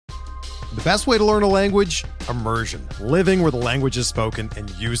The best way to learn a language? Immersion. Living where the language is spoken and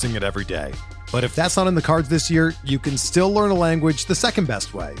using it every day. But if that's not in the cards this year, you can still learn a language the second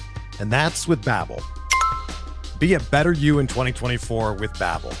best way, and that's with Babbel. Be a better you in 2024 with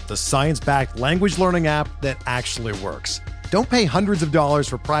Babbel, the science-backed language learning app that actually works. Don't pay hundreds of dollars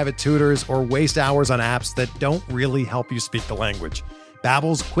for private tutors or waste hours on apps that don't really help you speak the language.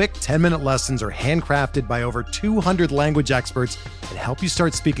 Babbel's quick 10-minute lessons are handcrafted by over 200 language experts and help you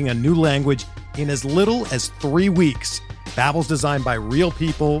start speaking a new language in as little as 3 weeks. Babbel's designed by real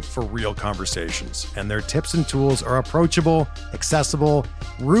people for real conversations, and their tips and tools are approachable, accessible,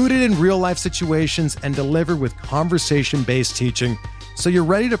 rooted in real-life situations, and delivered with conversation-based teaching, so you're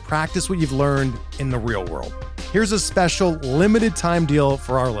ready to practice what you've learned in the real world. Here's a special limited-time deal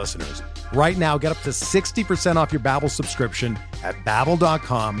for our listeners. Right now, get up to 60% off your Babbel subscription at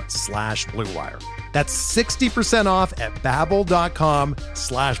babbel.com/Blue Wire. That's 60% off at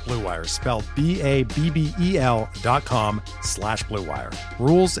babbel.com/Blue Wire, spelled BABBEL.com/Blue Wire.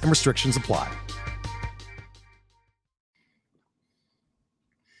 Rules and restrictions apply.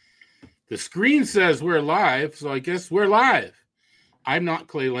 The screen says we're live, so I guess we're live. I'm not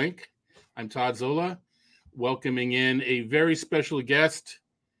Clay Link. I'm Todd Zola, welcoming in a very special guest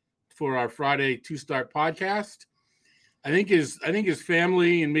for our Friday Two-Start podcast. I think his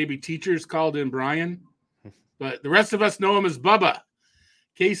family and maybe teachers called him Brian, but the rest of us know him as Bubba.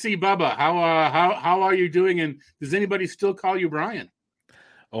 KC Bubba, how are you doing? And does anybody still call you Brian?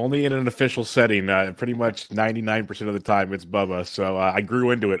 Only in an official setting. Pretty much 99% of the time it's Bubba. So I grew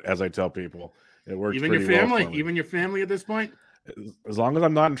into it, as I tell people. It works. Even your family, even your family at this point. As long as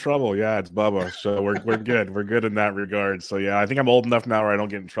I'm not in trouble, yeah, it's Bubba. So we're good. We're good in that regard. So yeah, I think I'm old enough now where I don't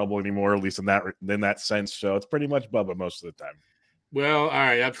get in trouble anymore, at least in that sense. So it's pretty much Bubba most of the time. Well, all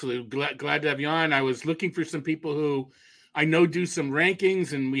right, absolutely glad to have you on. I was looking for some people who I know do some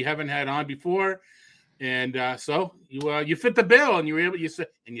rankings, and we haven't had on before. And so you fit the bill, and you said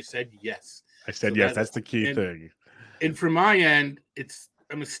yes. I said yes. That's the key thing. And from my end, it's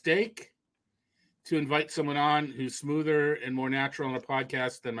a mistake to invite someone on who's smoother and more natural on a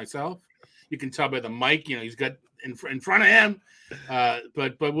podcast than myself. You can tell by the mic, he's got in front of him.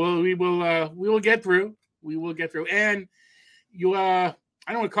 But we will get through. We will get through. And you, I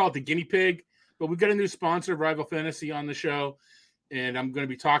don't want to call it the guinea pig, but we've got a new sponsor, Rival Fantasy, on the show, and I'm going to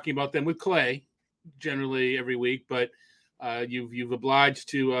be talking about them with Clay generally every week. But you've obliged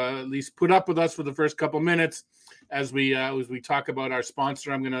to at least put up with us for the first couple minutes as we talk about our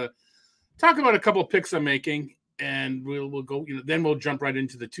sponsor. I'm going to talk about a couple of picks I'm making, and we'll go. Then we'll jump right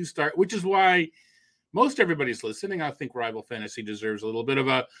into the two-start, which is why most everybody's listening. I think Rival Fantasy deserves a little bit of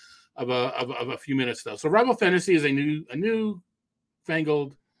a few minutes though. So Rival Fantasy is a new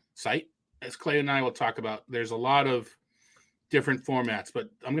fangled site, as Clay and I will talk about. There's a lot of different formats, but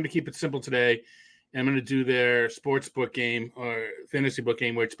I'm going to keep it simple today. I'm going to do their sports book game or fantasy book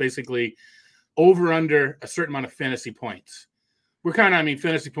game, where it's basically over under a certain amount of fantasy points. We're kind of,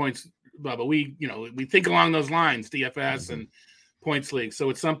 fantasy points. But we think along those lines, DFS and points league. So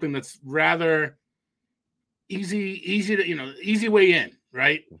it's something that's rather easy to, easy way in,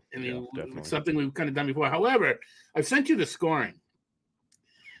 right? It's something we've kind of done before. However, I've sent you the scoring.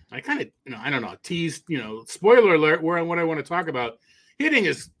 I kind of, I don't know, teased, spoiler alert, what I want to talk about. Hitting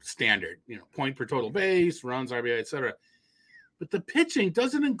is standard, point per total base, runs, RBI, etc. But the pitching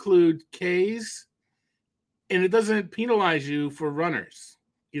doesn't include Ks, and it doesn't penalize you for runners,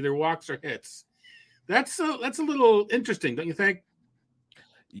 either walks or hits. That's a little interesting, don't you think?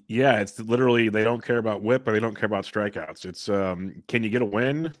 Yeah, it's literally they don't care about whip, but they don't care about strikeouts. It's can you get a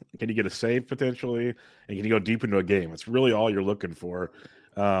win? Can you get a save potentially? And can you go deep into a game? It's really all you're looking for,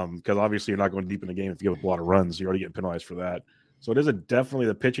 because obviously you're not going deep in the game if you give up a lot of runs. You already get penalized for that. So it is definitely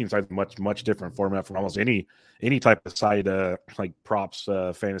the pitching side much different format from almost any type of side like props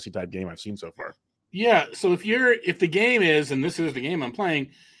fantasy type game I've seen so far. Yeah, so if the game is, and this is the game I'm playing,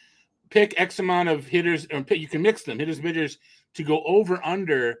 pick X amount of hitters, or you can mix them, hitters, pitchers, to go over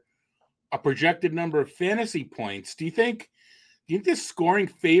under a projected number of fantasy points. Do you think this scoring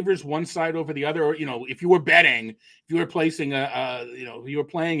favors one side over the other? Or, if you were betting, if you were placing if you were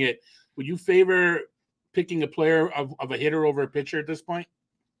playing it, would you favor picking a player of a hitter over a pitcher at this point?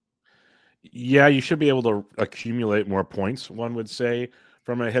 Yeah, you should be able to accumulate more points, one would say,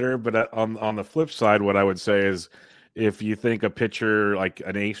 from a hitter. But on the flip side, what I would say is if you think a pitcher, like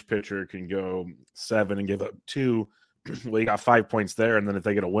an ace pitcher, can go 7 and give up 2, well, you got 5 points there. And then if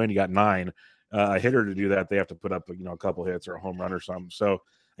they get a win, you got 9. A hitter to do that, they have to put up a couple hits or a home run or something. So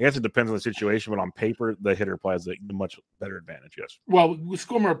I guess it depends on the situation. But on paper, the hitter plays a much better advantage, yes. Well, we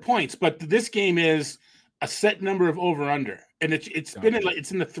score more points. But this game is a set number of over under, and it's been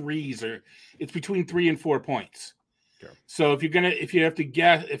it's in the threes, or it's between 3 and 4 points. Okay. So if you have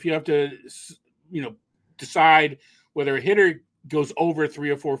to decide whether a hitter goes over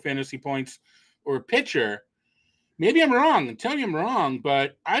 3 or 4 fantasy points or a pitcher, maybe I'm wrong. I'm telling you I'm wrong,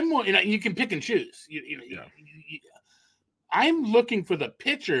 but I'm more. You can pick and choose. I'm looking for the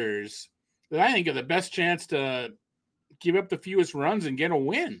pitchers that I think are the best chance to give up the fewest runs and get a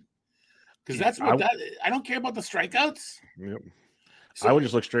win. Because that's what I don't care about the strikeouts. Yep. So, I would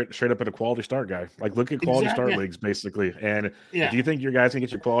just look straight up at a quality start guy. Like, look at quality start leagues, basically. And if you think your guys can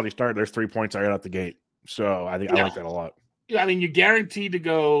get your quality start, there's 3 points right out the gate. So I think I like that a lot. Yeah, I mean, you're guaranteed to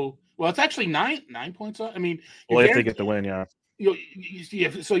go. Well, it's actually 9 points. I mean, if they get the win, yeah.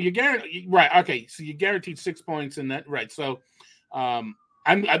 So you're guaranteed, right? Okay, so you guaranteed 6 points in that, right? So,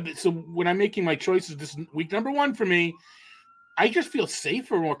 so when I'm making my choices, this is week number 1 for me. I just feel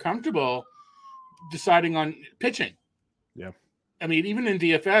safer, more comfortable deciding on pitching. Yeah. I mean, even in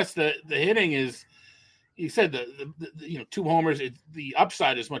DFS, the hitting is, you said the 2 homers, the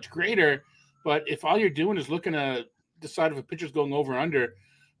upside is much greater. But if all you're doing is looking to decide if a pitcher's going over or under,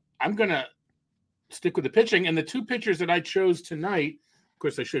 I'm going to stick with the pitching. And the 2 pitchers that I chose tonight, of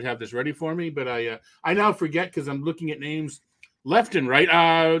course, I should have this ready for me, but I now forget because I'm looking at names left and right.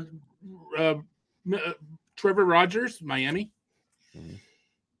 Trevor Rogers, Miami. Mm-hmm.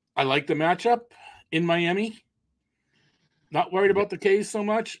 I like the matchup in Miami. Not worried about the K's so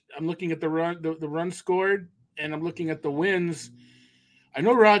much. I'm looking at the run scored, and I'm looking at the wins. I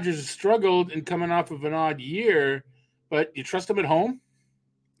know Rogers has struggled in coming off of an odd year, but you trust him at home?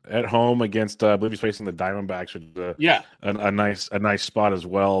 At home against, I believe he's facing the Diamondbacks, which is a nice spot as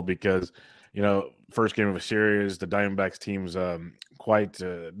well, because first game of a series, the Diamondbacks team's quite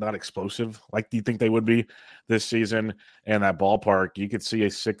not explosive like you think they would be this season. And that ballpark, you could see a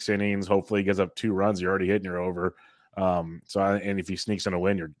 6 innings. Hopefully, he gives up 2 runs. You're already hitting your over. And if he sneaks in a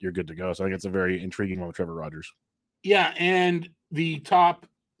win, you're good to go. So I think it's a very intriguing one with Trevor Rogers. Yeah, and the top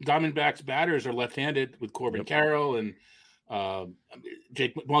Diamondbacks batters are left-handed with Corbin Carroll and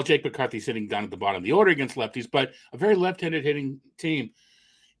Jake McCarthy's sitting down at the bottom of the order against lefties, but a very left-handed hitting team.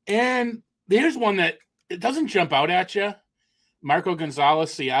 And there's one that it doesn't jump out at you. Marco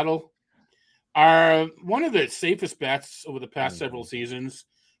Gonzalez, Seattle, are one of the safest bets over the past several seasons.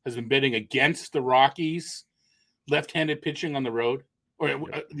 Has been betting against the Rockies, left-handed pitching on the road, or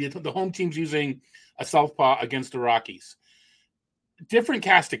the home team's using a southpaw against the Rockies. Different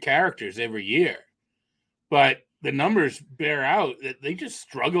cast of characters every year, but the numbers bear out that they just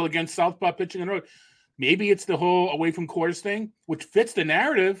struggle against southpaw pitching on the road. Maybe it's the whole away from Coors thing, which fits the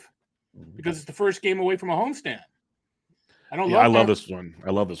narrative because it's the first game away from a homestand. I love this one.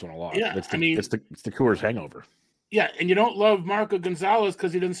 I love this one a lot. Yeah, it's the Coors hangover. Yeah, and you don't love Marco Gonzalez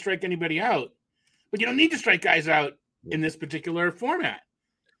because he doesn't strike anybody out. But you don't need to strike guys out in this particular format.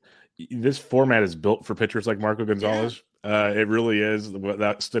 This format is built for pitchers like Marco Gonzalez. It really is.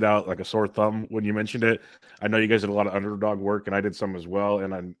 That stood out like a sore thumb when you mentioned it. I know you guys did a lot of underdog work, and I did some as well.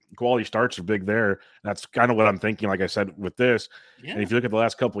 And quality starts are big there. That's kind of what I'm thinking, like I said, with this. Yeah. And if you look at the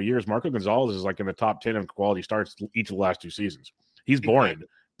last couple of years, Marco Gonzalez is like in the top 10 of quality starts each of the last 2 seasons. He's boring,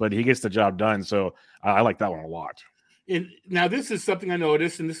 but he gets the job done. So I like that one a lot. And now this is something I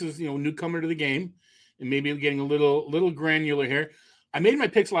noticed, and this is newcomer to the game, and maybe I'm getting a little granular here. I made my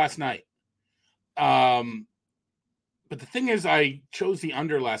picks last night. But the thing is, I chose the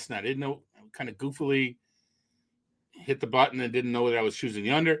under last night. I didn't know, kind of goofily hit the button and didn't know that I was choosing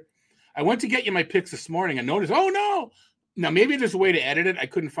the under. I went to get you my picks this morning and noticed, oh no. Now maybe there's a way to edit it. I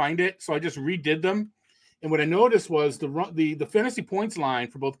couldn't find it, so I just redid them. And what I noticed was the fantasy points line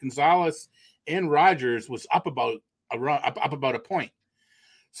for both Gonzalez and Rogers was up about a point.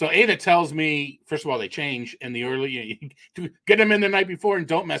 So that tells me, first of all, they change in the early. You get them in the night before and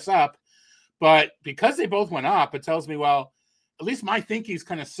don't mess up. But because they both went up, it tells me, well, at least my thinking is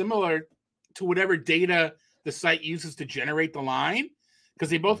kind of similar to whatever data the site uses to generate the line,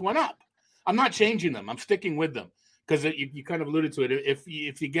 because they both went up. I'm not changing them. I'm sticking with them because you kind of alluded to it. If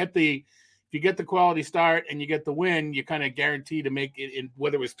you get the quality start and you get the win, you kind of guarantee to make it in,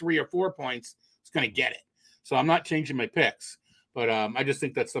 whether it was 3 or 4 points, it's going to get it. So I'm not changing my picks, but I just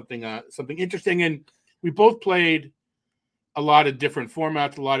think that's something interesting. And we both played a lot of different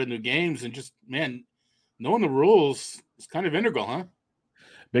formats, a lot of new games, and just, man, knowing the rules is kind of integral, huh?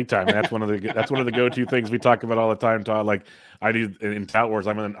 Big time. That's one of the go-to things we talk about all the time, Todd. Like I do in Tout Wars,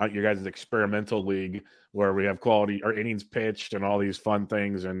 I'm in your guys' experimental league where we have quality or innings pitched and all these fun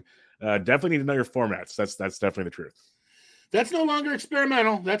things, and definitely need to know your formats. That's definitely the truth. That's no longer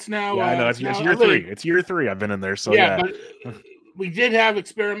experimental. That's now. Yeah, I know. It's year 3. It's year 3. I've been in there. So yeah. But we did have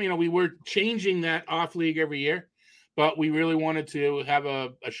experiment. We were changing that off league every year, but we really wanted to have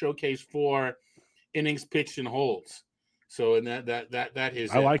a showcase for innings pitched and holds. So, and that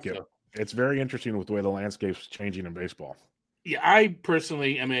is. I like it. It's very interesting with the way the landscape's changing in baseball. Yeah, I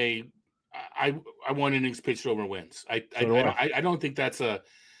personally am I want innings pitched over wins. I don't think that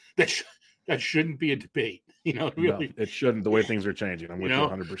shouldn't be a debate. Really, no, it shouldn't. The way things are changing, I'm with you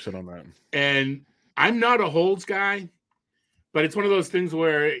 100% on that. And I'm not a holds guy, but it's one of those things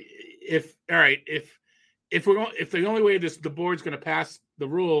where if the only way the board's going to pass the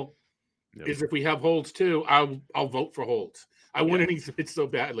rule is if we have holds too, I'll vote for holds. I want innings pitched so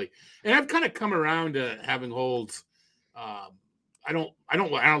badly, and I've kind of come around to having holds. I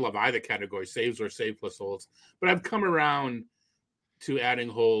don't love either category, saves or save plus holds, but I've come around to adding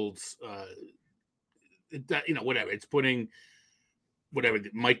holds. Whatever it's putting, whatever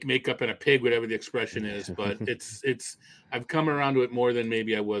makeup in a pig, whatever the expression is, but it's I've come around to it more than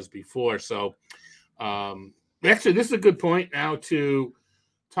maybe I was before. So, actually, this is a good point now to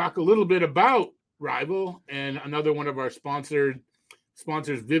talk a little bit about Rival and another one of our sponsors,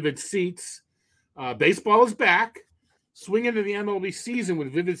 Vivid Seats. Baseball is back. Swing into the MLB season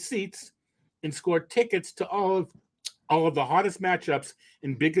with Vivid Seats and score tickets to all of the hottest matchups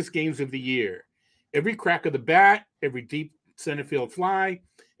and biggest games of the year. Every crack of the bat, every deep center field fly,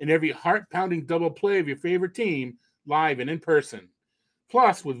 and every heart-pounding double play of your favorite team live and in person.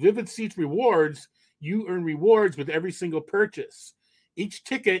 Plus, with Vivid Seats rewards, you earn rewards with every single purchase. Each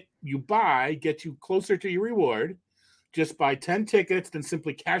ticket you buy gets you closer to your reward. Just buy 10 tickets, then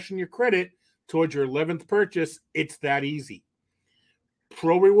simply cash in your credit towards your 11th purchase. It's that easy.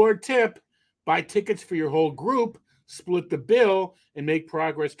 Pro reward tip: buy tickets for your whole group, split the bill, and make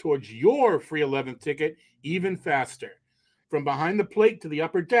progress towards your free 11th ticket even faster. From behind the plate to the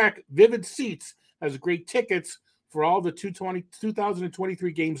upper deck, Vivid Seats has great tickets for all the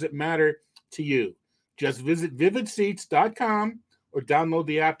 2023 games that matter to you. Just visit vividseats.com or download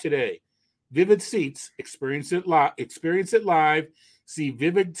the app today. Vivid Seats, experience it live. See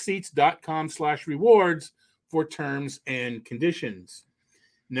vividseats.com/rewards for terms and conditions.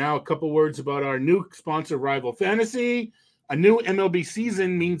 Now, a couple words about our new sponsor, Rival Fantasy. A new MLB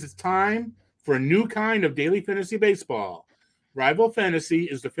season means it's time for a new kind of daily fantasy baseball. Rival Fantasy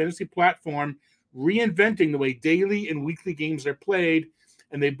is the fantasy platform reinventing the way daily and weekly games are played,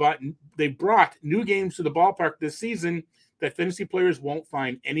 and they brought new games to the ballpark this season that fantasy players won't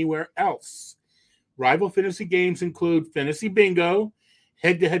find anywhere else. Rival Fantasy games include Fantasy Bingo,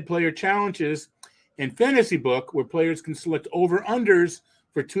 head-to-head player challenges, and Fantasy Book, where players can select over-unders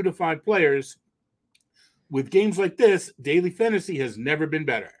for 2 to 5 players. With games like this, daily fantasy has never been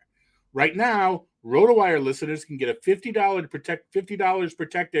better. Right now, RotoWire listeners can get a $50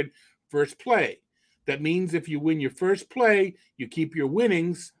 protected first play. That means if you win your first play, you keep your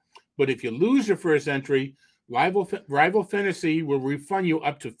winnings. But if you lose your first entry, Rival Fantasy will refund you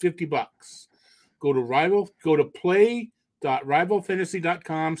up to $50. Go to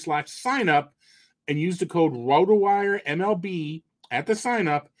play.rivalfantasy.com/sign-up and use the code RotoWire MLB at the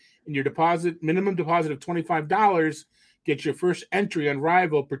sign-up, and your minimum deposit of $25 gets your first entry on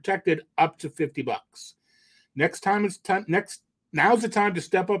Rival protected up to $50. Now's the time to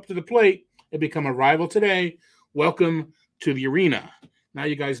step up to the plate and become a Rival today. Welcome to the arena. Now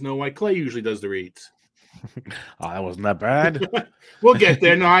you guys know why Clay usually does the reads. That wasn't that bad. We'll get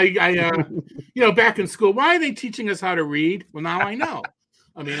there. No, I back in school, why are they teaching us how to read? Well, now I know.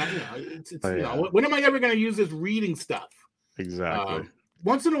 I mean, when am I ever going to use this reading stuff? Exactly.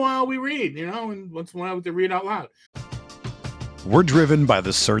 Once in a while we read, and once in a while we have to read out loud. We're driven by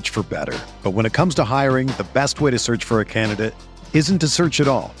the search for better. But when it comes to hiring, the best way to search for a candidate isn't to search at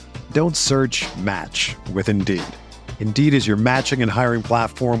all. Don't search, match with Indeed. Indeed is your matching and hiring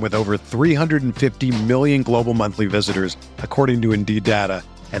platform with over 350 million global monthly visitors, according to Indeed data,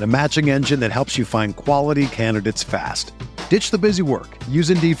 and a matching engine that helps you find quality candidates fast. Ditch the busy work. Use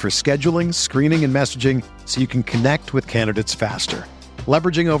Indeed for scheduling, screening, and messaging so you can connect with candidates faster.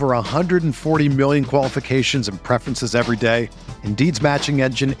 Leveraging over 140 million qualifications and preferences every day, Indeed's matching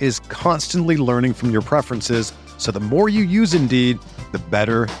engine is constantly learning from your preferences, so the more you use Indeed, the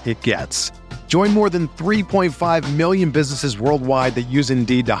better it gets. Join more than 3.5 million businesses worldwide that use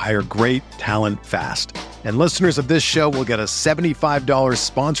Indeed to hire great talent fast. And listeners of this show will get a $75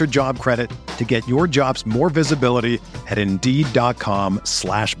 sponsored job credit to get your jobs more visibility at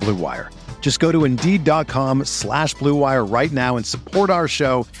Indeed.com/Blue Wire. Just go to Indeed.com/Blue Wire right now and support our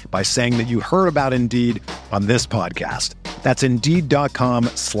show by saying that you heard about Indeed on this podcast. That's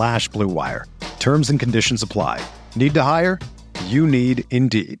Indeed.com/Blue Wire. Terms and conditions apply. Need to hire? You need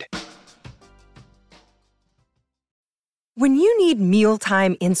Indeed. When you need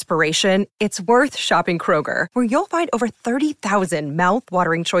mealtime inspiration, it's worth shopping Kroger, where you'll find over 30,000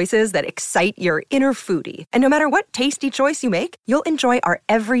 mouth-watering choices that excite your inner foodie. And no matter what tasty choice you make, you'll enjoy our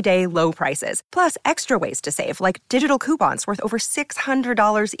everyday low prices, plus extra ways to save, like digital coupons worth over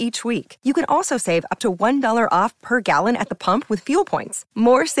 $600 each week. You can also save up to $1 off per gallon at the pump with fuel points.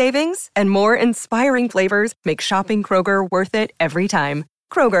 More savings and more inspiring flavors make shopping Kroger worth it every time.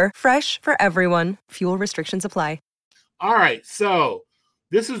 Kroger, fresh for everyone. Fuel restrictions apply. All right, so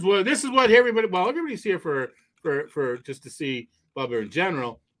this is what everybody's here for just to see Bubba in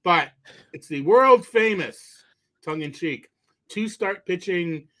general, but it's the world famous, tongue in cheek, 2-Start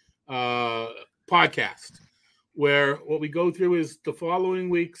Pitching podcast, where what we go through is the following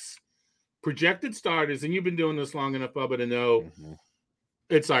week's projected starters, and you've been doing this long enough, Bubba, to know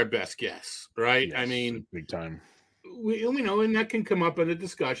it's our best guess, right? Yes, I mean, big time. We know, and that can come up in a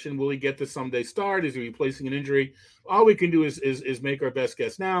discussion. Will he get the someday start? Is he replacing an injury? All we can do is make our best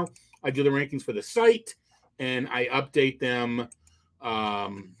guess now. I do the rankings for the site, and I update them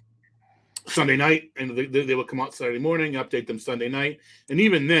Sunday night, and they will come out Saturday morning, update them Sunday night. And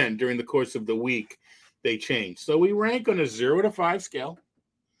even then, during the course of the week, they change. So we rank on a 0 to 5 scale.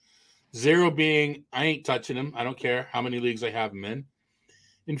 0 being, I ain't touching him. I don't care how many leagues I have him in.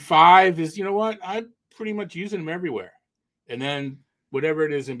 And 5 is, you know what? I'm pretty much using them everywhere. And then whatever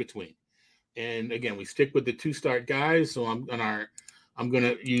it is in between. And again, we stick with the 2-start guys. So I'm going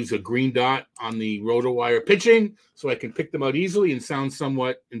to use a green dot on the RotoWire pitching so I can pick them out easily and sound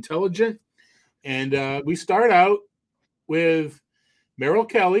somewhat intelligent. And we start out with Merrill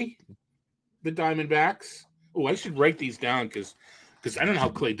Kelly, the Diamondbacks. Oh, I should write these down because I don't know how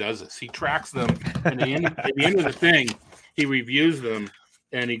Clay does this. He tracks them, and at the end of the thing, he reviews them,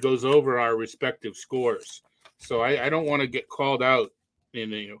 and he goes over our respective scores. So I don't want to get called out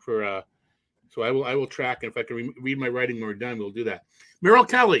so I will track, and if I can read my writing when we're done, we'll do that. Merrill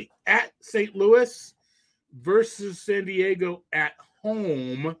Kelly at St. Louis versus San Diego at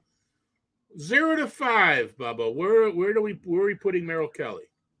home. 0 to 5, Bubba. Where are we putting Merrill Kelly?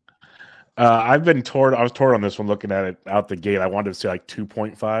 I was torn on this one looking at it out the gate. I wanted to say like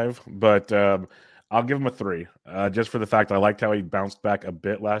 2.5, but I'll give him a 3, just for the fact I liked how he bounced back a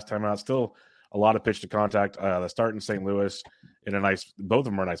bit last time out. Still a lot of pitch to contact. The start in St. Louis both of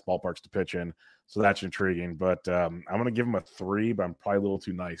them are nice ballparks to pitch in, so that's intriguing. But I'm going to give him a 3, but I'm probably a little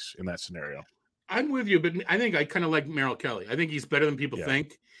too nice in that scenario. I'm with you, but I think I kind of like Merrill Kelly. I think he's better than people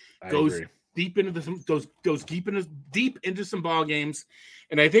think. Goes deep into some ball games,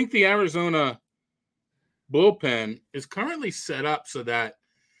 and I think the Arizona bullpen is currently set up so that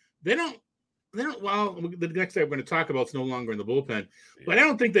they don't. Well, the next thing I'm going to talk about is no longer in the bullpen, but I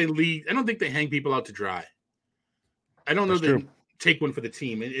don't think they lead. I don't think they hang people out to dry. I don't know they take one for the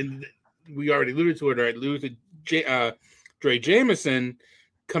team, and we already alluded to it. Right, alluded to Dre Jameson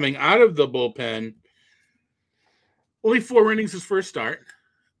coming out of the bullpen. Only 4 innings his first start.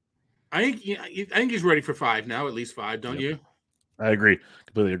 I think he's ready for 5 now, at least 5, don't you? I agree.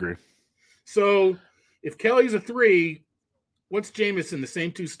 Completely agree. So if Kelly's a 3, what's Jameson, the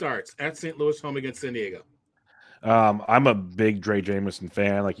same 2 starts at St. Louis, home against San Diego? I'm a big Dre Jameson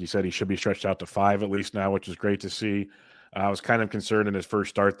fan. Like you said, he should be stretched out to 5 at least now, which is great to see. I was kind of concerned in his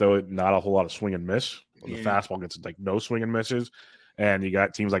first start, though, not a whole lot of swing and miss. The fastball gets like no swing and misses. And you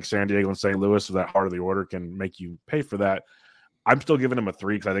got teams like San Diego and St. Louis, so that heart of the order can make you pay for that. I'm still giving him a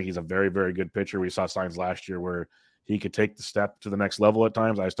 3 because I think he's a very, very good pitcher. We saw signs last year where he could take the step to the next level at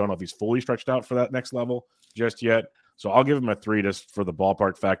times. I just don't know if he's fully stretched out for that next level just yet. So I'll give him a 3 just for the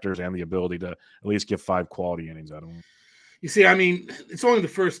ballpark factors and the ability to at least get 5 quality innings out of him. You see, I mean, it's only the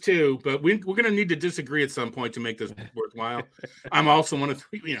first 2, but we're going to need to disagree at some point to make this worthwhile. I'm also one of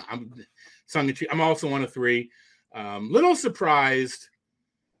 3. I'm also one of 3. Little surprised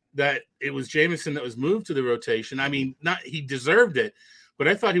that it was Jameson that was moved to the rotation. I mean, he deserved it, but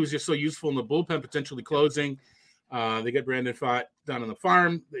I thought he was just so useful in the bullpen, potentially closing. They got Brandon Pfaadt down on the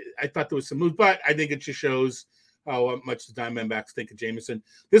farm. I thought there was some moves, but I think it just shows how much the Diamondbacks think of Jameson.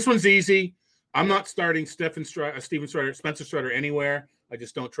 This one's easy. I'm not starting Spencer Strider anywhere. I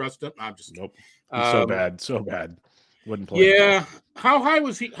just don't trust him. Nope. He's so bad. Wouldn't play. Yeah. How high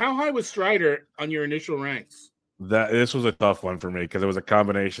was Strider on your initial ranks? This was a tough one for me because it was a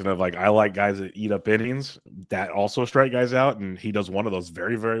combination of I like guys that eat up innings that also strike guys out, and he does one of those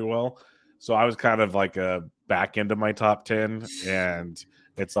very, very well. So I was kind of like a back end of my top 10, and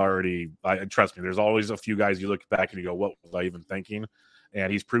it's already. Trust me, there's always a few guys you look back and you go, "What was I even thinking?" And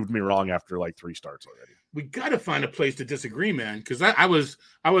he's proved me wrong after 3 starts already. We got to find a place to disagree, man, because I was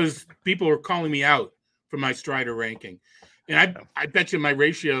people were calling me out for my Strider ranking, and I bet you my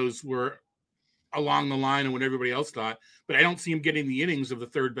ratios were along the line of what everybody else thought, but I don't see him getting the innings of the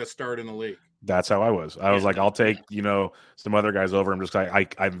third best start in the league. That's how I was. I was like, I'll take, some other guys over. I'm just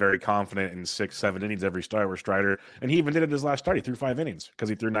like, I'm very confident in 6-7 innings every start with Strider. And he even did it his last start. He threw 5 innings because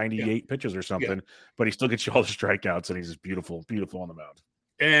he threw 98 pitches or something, but he still gets you all the strikeouts and he's just beautiful on the mound.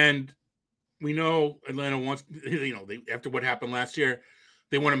 And we know Atlanta wants, after what happened last year,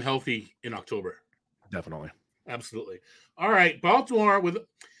 they want him healthy in October. Definitely. Absolutely. All right. Baltimore, with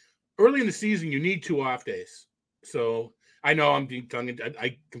early in the season, you need 2 off days. So I know I'm being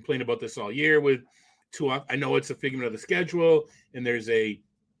I complain about this all year with 2 off. I know it's a figment of the schedule, and there's a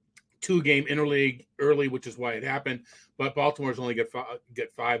 2-game interleague early, which is why it happened. But Baltimore's only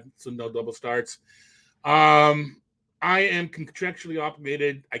get 5, so no double starts. I am contractually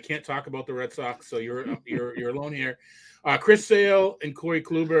obligated. I can't talk about the Red Sox, so you're alone here. Chris Sale and Corey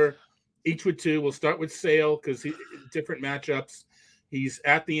Kluber, each with 2. We'll start with Sale because different matchups. He's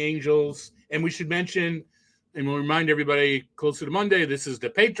at the Angels, and we should mention. And we'll remind everybody closer to Monday, this is the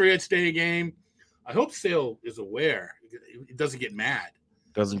Patriots Day game. I hope Sale is aware. He doesn't get mad.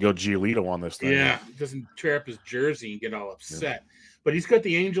 Doesn't go Giolito on this thing. Yeah, doesn't tear up his jersey and get all upset. Yeah. But he's got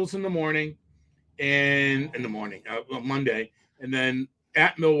the Angels in the morning, Monday, and then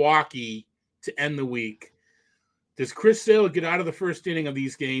at Milwaukee to end the week. Does Chris Sale get out of the first inning of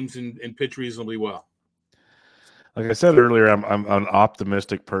these games and pitch reasonably well? Like I said earlier, I'm an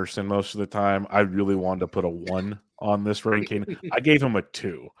optimistic person most of the time. I really wanted to put a 1 on this ranking. I gave him a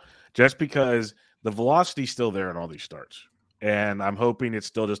 2 just because the velocity's still there in all these starts. And I'm hoping it's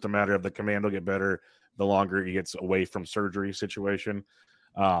still just a matter of the command will get better the longer he gets away from surgery situation.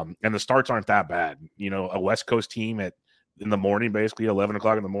 And the starts aren't that bad. A West Coast team in the morning, basically 11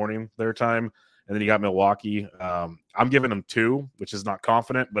 o'clock in the morning, their time. And then you got Milwaukee. I'm giving him 2, which is not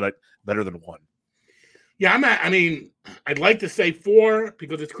confident, but better than 1. Yeah, I'd like to say 4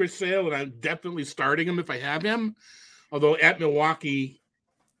 because it's Chris Sale, and I'm definitely starting him if I have him. Although at Milwaukee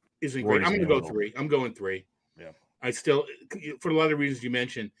isn't great. I'm going to go 3. I'm going 3. Yeah. I still, for a lot of reasons you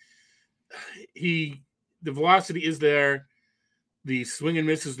mentioned, the velocity is there. The swing and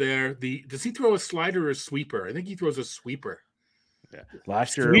miss is there. Does he throw a slider or a sweeper? I think he throws a sweeper. Yeah.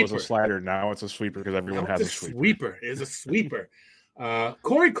 Last year it was a slider. Now it's a sweeper because everyone has a sweeper. It is a sweeper.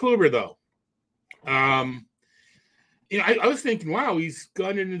 Corey Kluber, though. I was thinking, wow, he's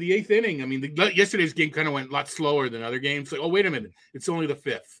gone into the 8th inning. Yesterday's game kind of went a lot slower than other games. Like, oh, wait a minute, it's only the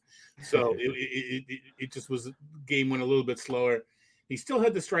 5th. So it just was, the game went a little bit slower. He still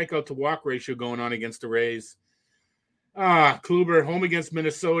had the strikeout to walk ratio going on against the Rays. Kluber home against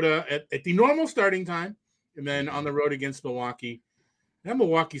Minnesota at the normal starting time, and then on the road against Milwaukee. That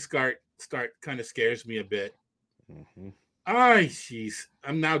Milwaukee start kind of scares me a bit. Mm-hmm. Jeez.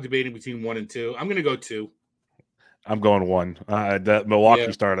 I'm now debating between 1 and 2. I'm going to go 2. I'm going 1. That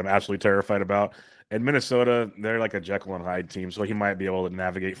Milwaukee start I'm absolutely terrified about. And Minnesota, they're like a Jekyll and Hyde team, so he might be able to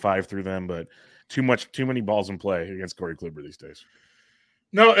navigate 5 through them, but too many balls in play against Corey Kluber these days.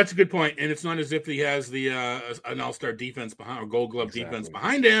 No, that's a good point. And it's not as if he has the an all-star defense behind or Gold Glove defense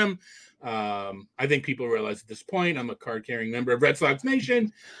behind him. I think people realize at this point I'm a card-carrying member of Red Sox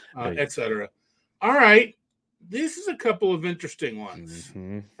Nation, etc. All right. This is a couple of interesting ones.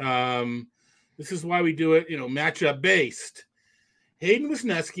 Mm-hmm. This is why we do it, matchup based. Hayden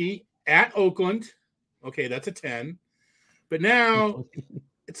Wesneski at Oakland. Okay, that's a 10. But now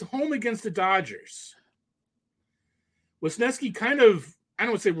it's home against the Dodgers. Wesneski kind of, I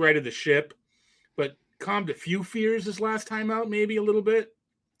don't want to say righted the ship, but calmed a few fears this last time out, maybe a little bit.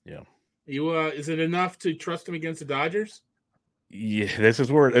 Yeah. Is it enough to trust him against the Dodgers? Yeah, this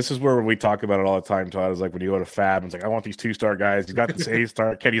is where we talk about it all the time, Todd. Is like when you go to Fab, it's like, I want these 2-star guys. He's got this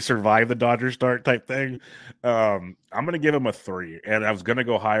A-star. Can he survive the Dodgers start type thing? I'm going to give him a 3. And I was going to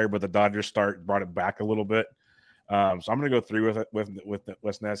go higher, but the Dodgers start brought it back a little bit. So I'm going to go 3 with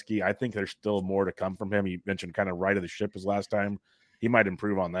Wesneski. I think there's still more to come from him. He mentioned kind of right of the ship his last time. He might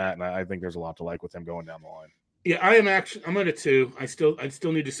improve on that, and I think there's a lot to like with him going down the line. Yeah, I'm at a 2. I still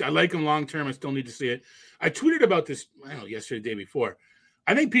need to see. I like him long term. I still need to see it. I tweeted about this, yesterday, the day before.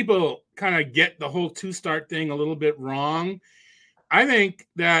 I think people kind of get the whole 2-start thing a little bit wrong. I think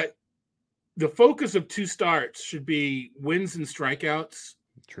that the focus of 2 starts should be wins and strikeouts.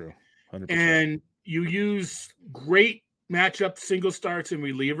 True, 100%. And you use great matchup single starts and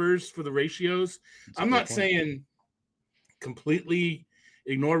relievers for the ratios. I'm not saying completely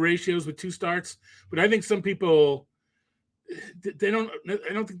ignore ratios with 2 starts, but I think some people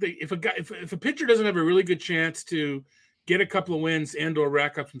if a pitcher doesn't have a really good chance to get a couple of wins and or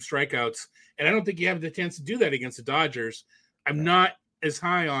rack up some strikeouts, and I don't think you have the chance to do that against the Dodgers, I'm not as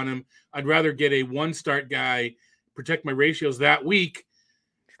high on him. I'd rather get a 1-start guy, protect my ratios that week,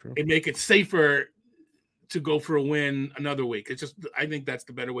 true. and make it safer to go for a win another week. It's just, I think that's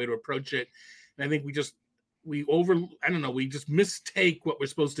the better way to approach it. And I think we just mistake what we're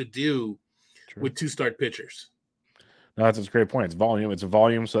supposed to do with 2-start pitchers. No, that's a great point. It's volume. It's a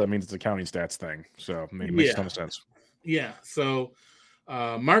volume, so that means it's a counting stats thing. So it makes a ton of sense. Yeah. So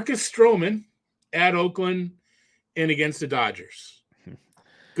Marcus Stroman at Oakland and against the Dodgers.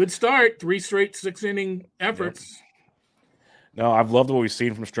 Good start. 3 straight 6-inning efforts. Yep. No, I've loved what we've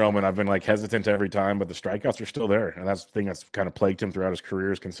seen from Stroman. I've been hesitant every time, but the strikeouts are still there, and that's the thing that's kind of plagued him throughout his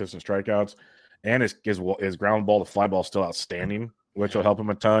career is consistent strikeouts, and his ground ball to fly ball is still outstanding, which will help him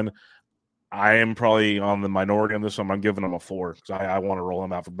a ton. I am probably on the minority on this one. I'm giving him a 4 because I want to roll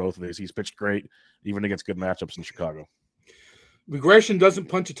him out for both of these. He's pitched great, even against good matchups in Chicago. Regression doesn't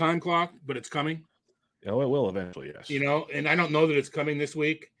punch a time clock, but it's coming. Oh, it will eventually, yes. And I don't know that it's coming this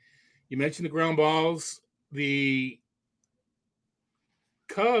week. You mentioned the ground balls. The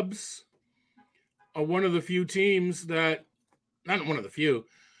Cubs are one of the few teams that, not one of the few,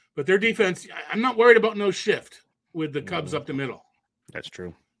 but their defense, I'm not worried about no shift with the Cubs up the middle. That's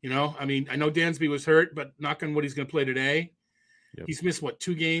true. I mean, I know Dansby was hurt, but knock on wood, he's going to play today. Yep. He's missed,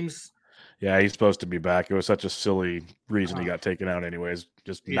 2 games? Yeah, he's supposed to be back. It was such a silly reason he got taken out anyways,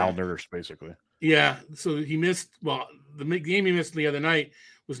 just malnourished, basically. Yeah, so he missed, the game he missed the other night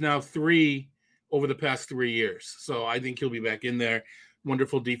was now 3 over the past 3 years. So I think he'll be back in there.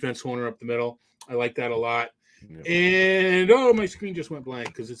 Wonderful defense corner up the middle. I like that a lot. Yep. And, my screen just went blank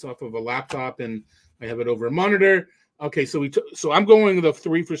because it's off of a laptop and I have it over a monitor. Okay, so I'm going with a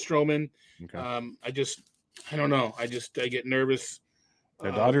 3 for Stroman. Okay. I don't know. I get nervous.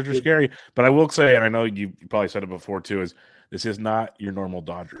 The Dodgers are scary, but I will say, and I know you probably said it before too, is this is not your normal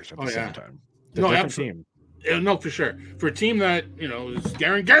Dodgers at the same time. It's a different team. No, for sure. For a team that is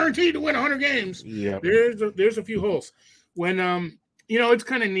guaranteed to win 100 games, there's a few holes. When it's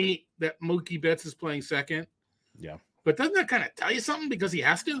kind of neat that Mookie Betts is playing second. Yeah. But doesn't that kind of tell you something because he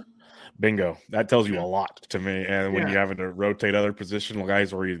has to? Bingo. That tells you a lot to me. And when you're having to rotate other positional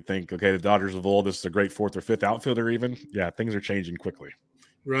guys where you think, okay, the Dodgers of old, this is a great 4th or 5th outfielder even. Yeah, things are changing quickly.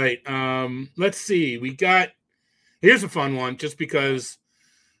 Right. Let's see. Here's a fun one just because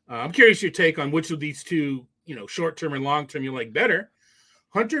I'm curious your take on which of these two, short-term and long-term you like better.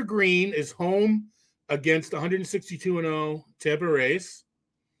 Hunter Green is home against 162-0 Tampa Rays.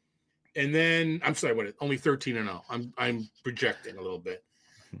 And then, I'm sorry, only 13-0. I'm projecting a little bit.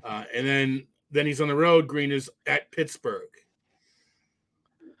 And then he's on the road. Green is at Pittsburgh.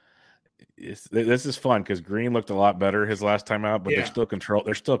 This is fun because Green looked a lot better his last time out, but there's still control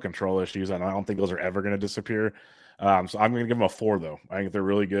issues, and I don't think those are ever going to disappear. So I'm going to give them a 4, though. I think they're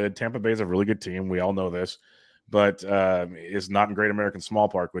really good. Tampa Bay is a really good team. We all know this, but it's not in Great American Small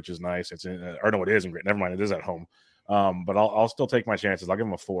Park, which is nice. It's it is in Great. Never mind, it is at home. But I'll still take my chances. I'll give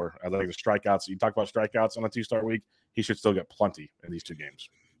him a 4. I like the strikeouts. You talk about strikeouts on a 2-start week. He should still get plenty in these 2 games.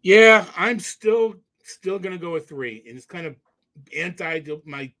 Yeah, I'm still going to go with 3, and it's kind of anti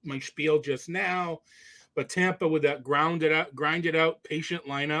my spiel just now, but Tampa with that grind it out patient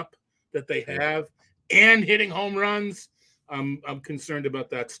lineup that they have and hitting home runs, I'm concerned about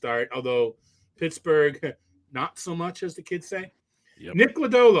that start. Although Pittsburgh, not so much, as the kids say. Yep. Nick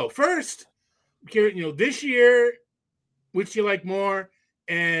Lodolo first. This year, which do you like more,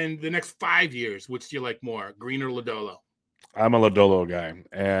 and the next 5 years, which do you like more, Green or Lodolo? I'm a Lodolo guy,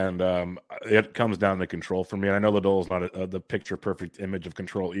 and it comes down to control for me. And I know Lodolo's not the picture-perfect image of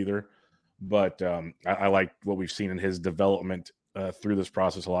control either, but I like what we've seen in his development through this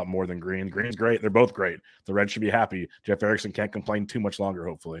process a lot more than Green. Green's great. They're both great. The Reds should be happy. Jeff Erickson can't complain too much longer,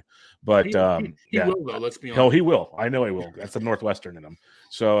 hopefully. But he will, though. Let's be honest. Oh, he will. I know he will. That's the Northwestern in him.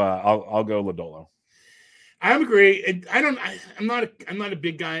 So I'll go Lodolo. I agree. I'm not a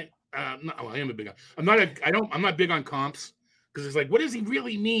big guy. I am a big guy. I'm not big on comps. Because it's like, what does he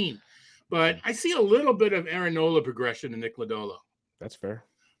really mean? But I see a little bit of Aaron Nola progression in Nick Lodolo. That's fair.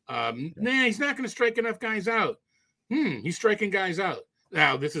 He's not going to strike enough guys out. He's striking guys out.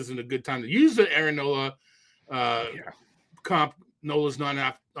 Now, this isn't a good time to use the Aaron Nola comp. Nola's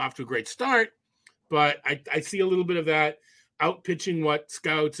not off to a great start, but I see a little bit of that out pitching what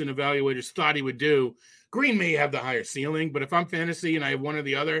scouts and evaluators thought he would do. Green may have the higher ceiling, but if I'm fantasy and I have one or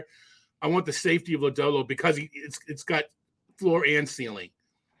the other, I want the safety of Lodolo because it's got floor and ceiling.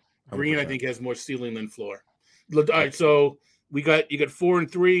 Green, 100%. I think, has more ceiling than floor. All right, so you got 4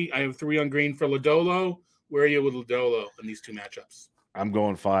 and 3. I have 3 on Green for Lodolo. Where are you with Lodolo in these 2 matchups? I'm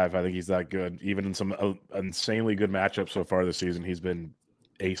going 5. I think he's that good. Even in some insanely good matchups so far this season, he's been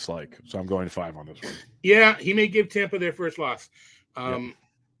ace-like. So I'm going 5 on this one. Yeah, he may give Tampa their first loss. I'm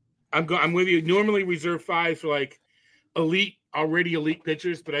with you. Normally reserve 5 for like elite already elite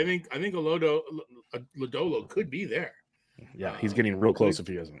pitchers, but I think Lodolo could be there. Yeah, he's getting real close if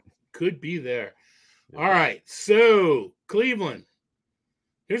he isn't. Could be there. All right, so Cleveland.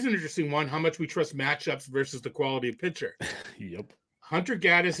 Here's an interesting one: how much we trust matchups versus the quality of pitcher. Yep. Hunter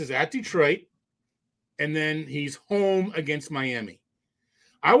Gaddis is at Detroit, and then he's home against Miami.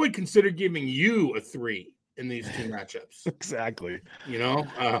 I would consider giving you a 3 in these two matchups. Exactly.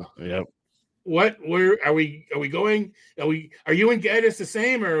 Yep. Where are we going? Are you and Gaddis the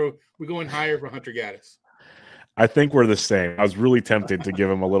same, or are we going higher for Hunter Gaddis? I think we're the same. I was really tempted to give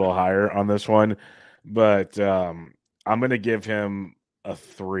him a little higher on this one, but I'm going to give him a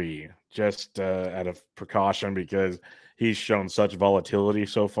 3 just out of precaution because he's shown such volatility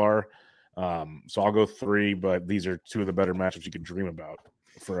so far. So I'll go 3, but these are two of the better matchups you can dream about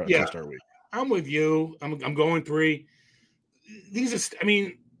for a start week. I'm with you. I'm going 3. These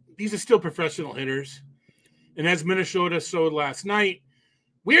are still professional hitters, and as Minnesota showed last night,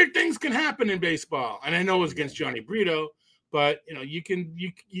 weird things can happen in baseball. And I know it was against Johnny Brito, but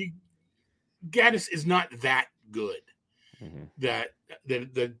Gaddis is not that good that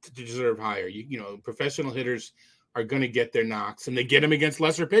to deserve higher. Professional hitters are going to get their knocks, and they get them against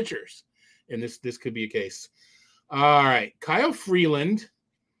lesser pitchers. And this could be a case. All right, Kyle Freeland,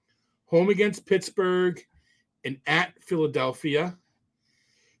 home against Pittsburgh and at Philadelphia.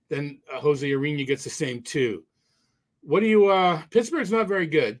 Then Jose Urena gets the same 2. What do you Pittsburgh's not very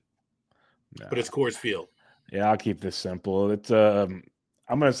good, but it's Coors Field. Yeah, I'll keep this simple. It's I'm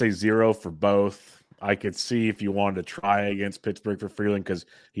going to say 0 for both. I could see if you wanted to try against Pittsburgh for Freeland because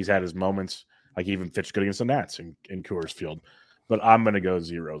he's had his moments. Like he even pitched good against the Nats in Coors Field. But I'm going to go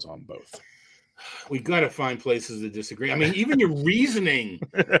 0s on both. We got to find places to disagree. I mean, even your reasoning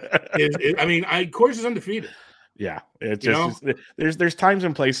Coors is undefeated. Yeah, it's just there's times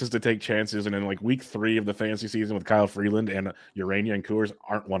and places to take chances, and in like week 3 of the fantasy season with Kyle Freeland and Urena and Coors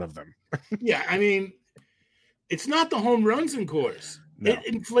aren't one of them. Yeah, I mean, it's not the home runs in Coors. No. It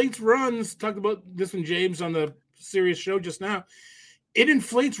inflates runs. Talked about this one, James, on the Sirius show just now. It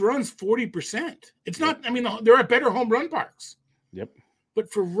inflates runs 40%. It's not. I mean, there are better home run parks. Yep.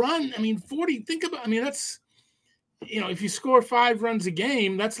 But for 40. Think about. I mean, that's if you score 5 runs a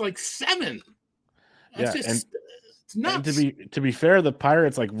game, that's like 7. That's it's nuts. And to be fair, the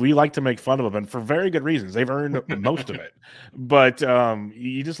Pirates, like, we like to make fun of them, and for very good reasons. They've earned most of it. But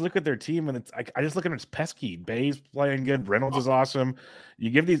you just look at their team, and it's I just look at it, it's pesky. Bay's playing good. Reynolds is awesome. You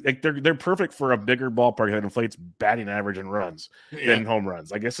give these they're perfect for a bigger ballpark that inflates batting average and runs than home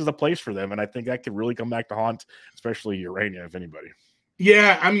runs. Like, this is a place for them, and I think that could really come back to haunt, especially Urena, if anybody.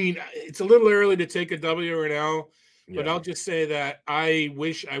 Yeah, I mean, it's a little early to take a W or an L, but I'll just say that I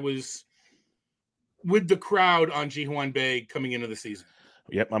wish I was with the crowd on Ji-Hwan Bae coming into the season.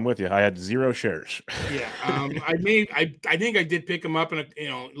 Yep, I'm with you. I had 0 shares. Yeah, I think I did pick him up in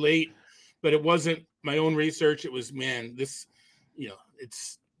late, but it wasn't my own research. It was there's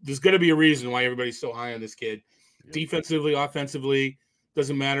going to be a reason why everybody's so high on this kid. Yep. Defensively, offensively,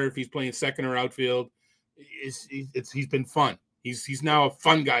 doesn't matter if he's playing second or outfield. He's been fun. He's now a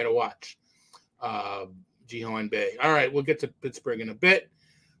fun guy to watch. Ji-Hwan Bae. All right, we'll get to Pittsburgh in a bit.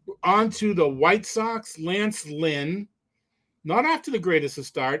 On to the White Sox. Lance Lynn, not off to the greatest of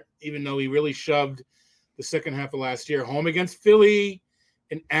start, even though he really shoved the second half of last year. Home against Philly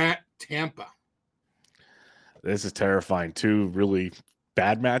and at Tampa. This is terrifying. 2 really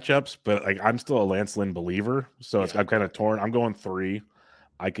bad matchups, but I'm still a Lance Lynn believer, so I'm kind of torn. I'm going 3.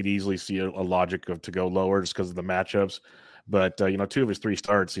 I could easily see a logic to go lower just because of the matchups. But 2 of his 3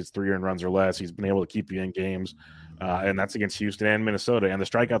 starts, he's 3 earned runs or less. He's been able to keep you in games. And that's against Houston and Minnesota, and the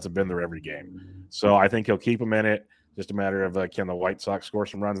strikeouts have been there every game. So I think he'll keep him in it. Just a matter of can the White Sox score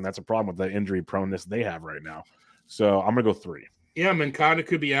some runs, and that's a problem with the injury proneness they have right now. So I'm gonna go 3. Yeah, Moncada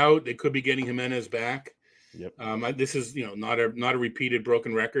could be out. They could be getting Jimenez back. Yep. This is not a repeated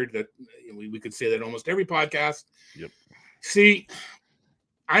broken record that we could say that almost every podcast. Yep. See,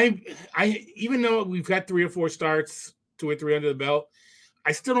 I even though we've had 3 or 4 starts, 2 or 3 under the belt,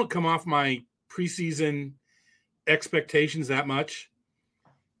 I still don't come off my preseason expectations that much.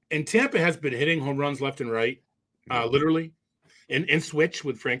 And Tampa has been hitting home runs left and right, literally, and switch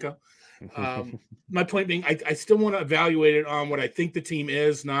with Franco. My point being, I still want to evaluate it on what I think the team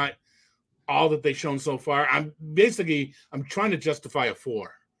is, not all that they've shown so far. I'm trying to justify a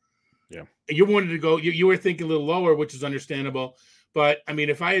 4. Yeah. You wanted to go, you were thinking a little lower, which is understandable. But I mean,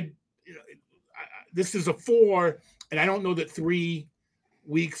 if I had, this is a 4, and I don't know that 3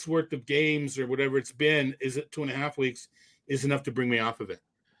 weeks worth of games or whatever it's been, is it 2.5 weeks, is enough to bring me off of it.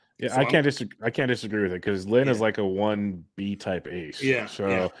 Yeah, So I can't disagree with it because Lynn is like a 1B type ace. Yeah.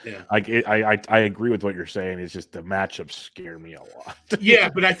 So yeah. I agree with what you're saying. It's just the matchups scare me a lot. Yeah,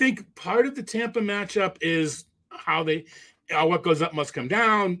 but I think part of the Tampa matchup is how they what goes up must come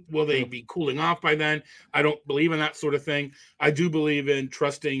down. Will they be cooling off by then? I don't believe in that sort of thing. I do believe in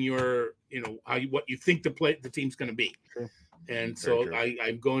trusting your, what you think the team's going to be. True. And so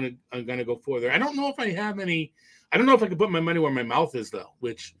I'm going to go for there. I don't know if I have any. I don't know if I can put my money where my mouth is though,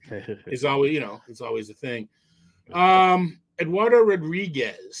 which is always, it's always a thing. Eduardo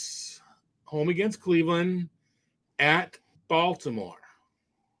Rodriguez, home against Cleveland, at Baltimore.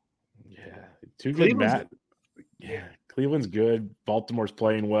 Yeah, too good, Matt. Yeah, Cleveland's good. Baltimore's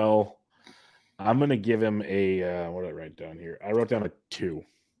playing well. I'm going to give him a what did I write down here? I wrote down a 2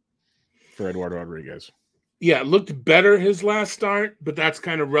 for Eduardo Rodriguez. Yeah, looked better his last start, but that's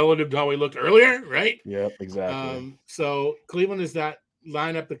kind of relative to how he looked earlier, right? Yep, exactly. So Cleveland is that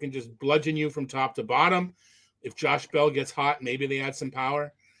lineup that can just bludgeon you from top to bottom. If Josh Bell gets hot, maybe they add some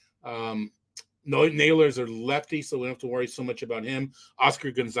power. Nailers are lefty, so we don't have to worry so much about him.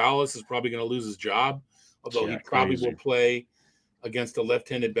 Oscar Gonzalez is probably going to lose his job, although he probably will play against a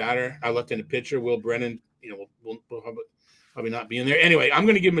left-handed pitcher. Will Brennan, will probably not be in there. Anyway, I'm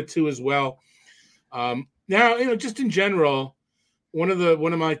going to give him a 2 as well. Now, just in general, one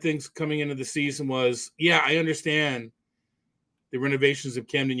of my things coming into the season was, I understand the renovations of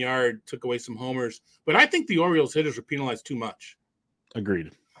Camden Yard took away some homers, but I think the Orioles hitters were penalized too much.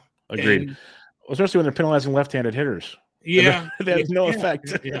 Agreed. Especially when they're penalizing left-handed hitters. Yeah, that has no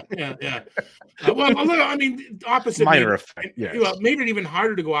effect. Yeah. Well, I mean, opposite minor effect. Yeah. Well, made it even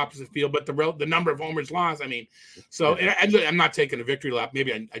harder to go opposite field, but the number of homers lost. I mean, so I'm not taking a victory lap.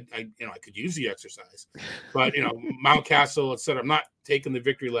 Maybe I could use the exercise, but Mountcastle, etc. I'm not taking the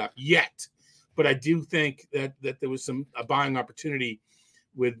victory lap yet, but I do think that there was a buying opportunity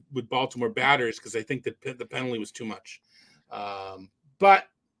with Baltimore batters because I think that the penalty was too much. But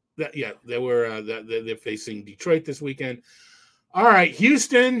they're facing Detroit this weekend. All right,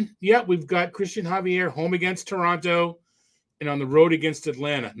 Houston. Yeah, we've got Christian Javier home against Toronto and on the road against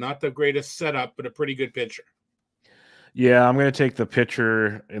Atlanta. Not the greatest setup, but a pretty good pitcher. Yeah, I'm going to take the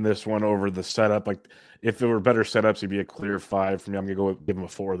pitcher in this one over the setup. Like, if there were better setups, it'd be a clear 5 for me. I'm going to give him a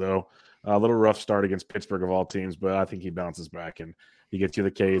 4, though. A little rough start against Pittsburgh of all teams, but I think he bounces back and he gets you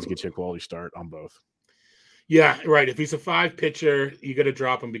the Ks, gets you a quality start on both. Yeah, right. If he's a 5 pitcher, you got to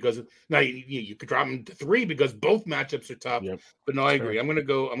drop him because now you could drop him to 3 because both matchups are tough. Yep. But no, I agree. I'm gonna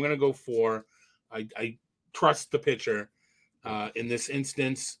go 4. I trust the pitcher in this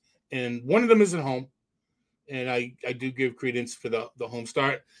instance, and one of them is at home, and I do give credence for the home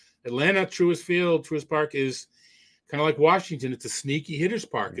start. Atlanta, Truist Park is kind of like Washington. It's a sneaky hitter's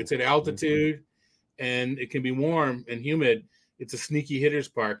park. It's at altitude, and it can be warm and humid. It's a sneaky hitter's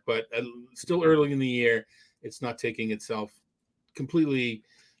park, but still early in the year. It's not taking itself completely.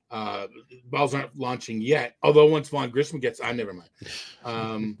 Balls aren't launching yet. Although once Vaughn Grissom gets, never mind.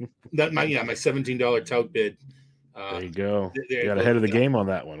 My $17 tout bid. There you go. You got ahead of the game on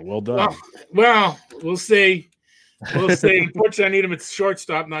that one. Well done. Well, we'll see. Unfortunately, I need him at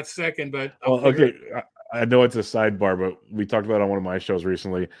shortstop, not second. But okay. I know it's a sidebar, but we talked about it on one of my shows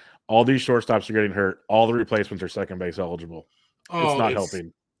recently. All these shortstops are getting hurt. All the replacements are second base eligible. It's not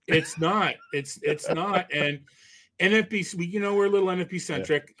helping. It's not. It's not. And NFP, we're a little NFP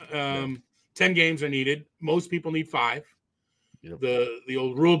centric. 10 games are needed. Most people need 5. Yep. The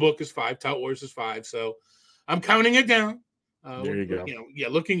old rule book is 5. Tout Wars is 5. So I'm counting it down. There you go.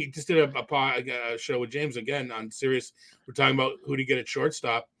 Looking, just did a show with James again on Sirius. We're talking about who to get at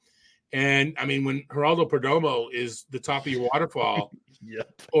shortstop. And I mean, when Geraldo Perdomo is the top of your waterfall,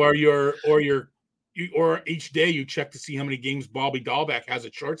 or each day you check to see how many games Bobby Dahlbeck has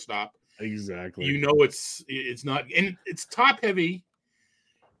at shortstop. Exactly. It's not, and it's top heavy.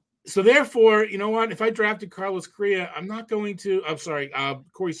 So therefore, you know what? If I drafted Carlos Correa, I'm not going to. I'm sorry,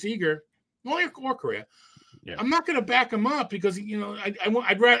 Corey Seager, or Correa. Yeah. I'm not going to back him up because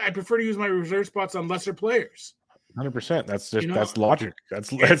I prefer to use my reserve spots on lesser players. 100%. That's just that's logic.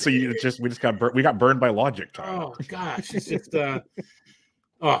 We got burned by logic, Tom. Oh gosh, it's just oh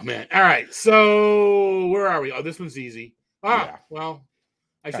man. All right, so where are we? Oh, this one's easy. Well,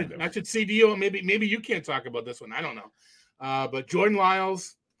 I should see you. Maybe you can't talk about this one. I don't know. But Jordan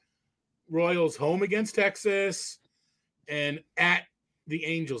Lyles, Royals home against Texas, and at the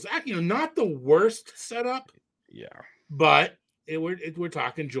Angels. Not the worst setup. Yeah, but we're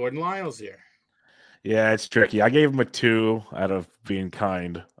talking Jordan Lyles here. Yeah, it's tricky. I gave him a 2 out of being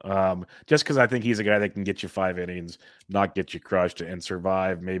kind, just because I think he's a guy that can get you 5 innings, not get you crushed, and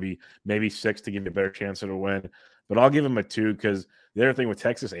survive. Maybe 6 to give you a better chance at a win. But I'll give him a 2 because the other thing with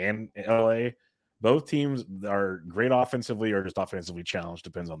Texas and LA, both teams are great offensively or just offensively challenged.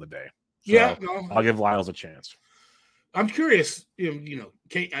 Depends on the day. So I'll give Lyles a chance. I'm curious.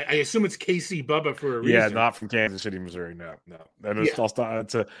 I assume it's KC Bubba for a reason. Yeah, not from Kansas City, Missouri. No.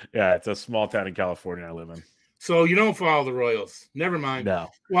 It's a small town in California I live in. So you don't follow the Royals. Never mind.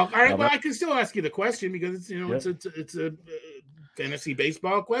 No. Well, all right. Well, I can still ask you the question because it's a fantasy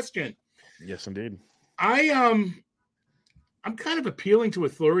baseball question. Yes, indeed. I'm kind of appealing to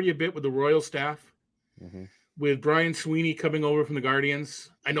authority a bit with the Royal staff, with Brian Sweeney coming over from the Guardians.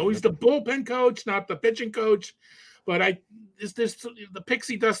 I know he's the bullpen coach, not the pitching coach, but the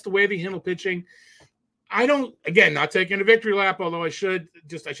pixie dust, the way they handle pitching. I don't, again, not taking a victory lap, although I should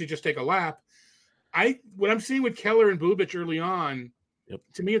just take a lap. What I'm seeing with Keller and Bubic early on,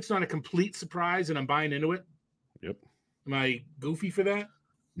 to me, it's not a complete surprise, and I'm buying into it. Yep. Am I goofy for that?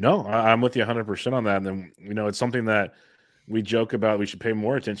 No, I'm with you 100% on that. And then, it's something that we joke about. We should pay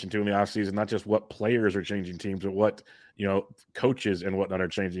more attention to in the offseason, not just what players are changing teams, but what, coaches and whatnot are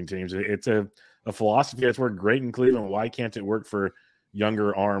changing teams. It's a philosophy that's worked great in Cleveland. Why can't it work for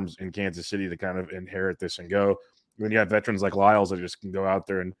younger arms in Kansas City to kind of inherit this and go? When you have veterans like Lyles that just can go out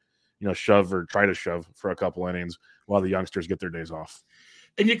there and, shove or try to shove for a couple innings while the youngsters get their days off.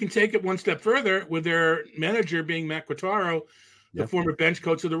 And you can take it one step further with their manager being Matt Quatraro, the former bench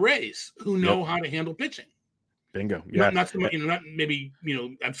coach of the Rays, who know how to handle pitching. Bingo. Yeah. Not so much, not maybe,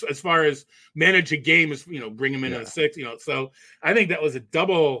 as far as manage a game as, bring them in at a six, So I think that was a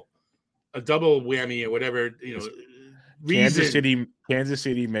double whammy or whatever, reason. Kansas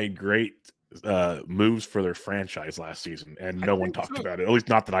City made great moves for their franchise last season, and no one talked about it. At least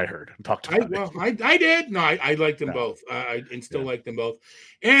not that I heard. I did. No, I liked them both. I still like them both.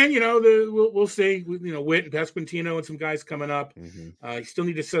 And we'll see. Witt and Pasquantino and some guys coming up. You still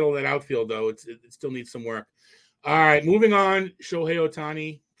need to settle that outfield though. It still needs some work. All right, moving on. Shohei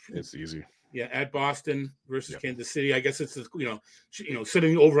Ohtani. It's easy. Yeah, at Boston versus Kansas City. I guess it's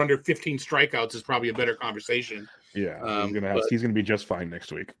sitting over under 15 strikeouts is probably a better conversation. Yeah, he's gonna be just fine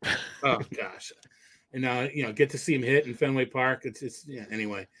next week. Oh gosh, and get to see him hit in Fenway Park. It's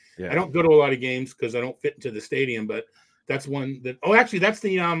anyway. Yeah. I don't go to a lot of games because I don't fit into the stadium, but that's one that. Oh, actually, that's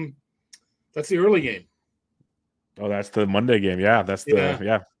the early game. Oh, that's the Monday game. Yeah, that's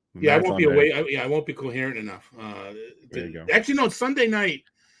the I won't be away. I won't be coherent enough. There you go. Actually, no, it's Sunday night.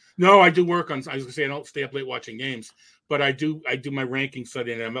 No, I do work on. I was gonna say I don't stay up late watching games, but I do my rankings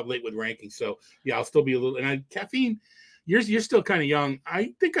Sunday, and I'm up late with rankings. So yeah, I'll still be a little. And caffeine, you're still kind of young.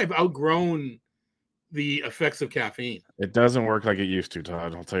 I think I've outgrown the effects of caffeine. It doesn't work like it used to,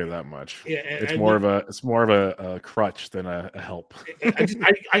 Todd. I'll tell you that much. Yeah, it's more of a crutch than a help.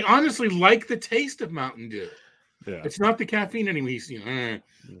 I honestly like the taste of Mountain Dew. Yeah, it's not the caffeine anymore.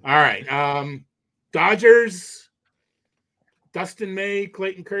 All right, Dodgers. Dustin May,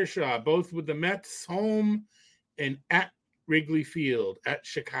 Clayton Kershaw, both with the Mets home and at Wrigley Field at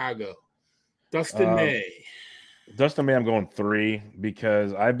Chicago. Dustin May, I'm going 3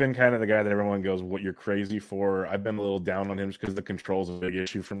 because I've been kind of the guy that everyone goes, what you're crazy for. I've been a little down on him just because the control is a big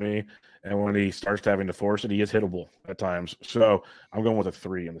issue for me. And when he starts having to force it, he is hittable at times. So I'm going with a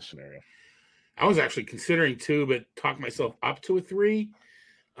 3 in this scenario. I was actually considering 2, but talked myself up to a 3.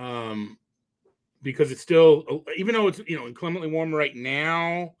 Because it's still, even though it's, inclemently warm right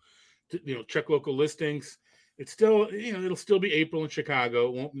now, check local listings. It's still, it'll still be April in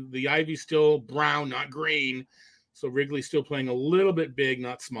Chicago. The ivy's still brown, not green. So Wrigley's still playing a little bit big,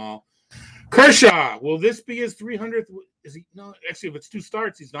 not small. Kershaw, will this be his 300th? Is he? No, actually, if it's 2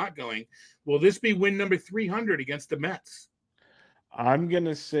 starts, he's not going. Will this be win number 300 against the Mets? I'm going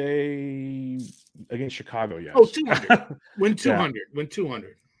to say against Chicago, yes. Oh, 200. Win 200. Yeah. Win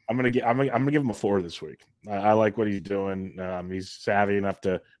 200. I'm gonna give him a 4 this week. I like what he's doing. He's savvy enough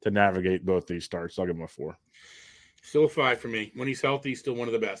to navigate both these starts. So I'll give him a 4. Still a 5 for me. When he's healthy, he's still one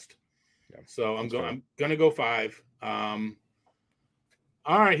of the best. Yeah, so I'm gonna go 5. All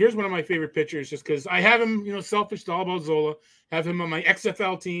right, here's one of my favorite pitchers, just because I have him. Selfish to all about Zola. Have him on my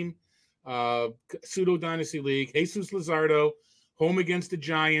XFL team, pseudo dynasty league. Jesus Luzardo, home against the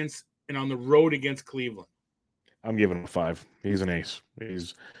Giants and on the road against Cleveland. I'm giving him a 5. He's an ace.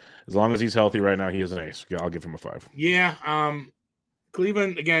 As long as he's healthy right now, he is an ace. Yeah, I'll give him a 5. Yeah.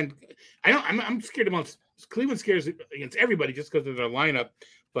 Cleveland again. I'm scared about Cleveland. Scares against everybody just because of their lineup.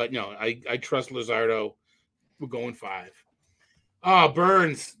 But no, I trust Luzardo. We're going 5. Oh,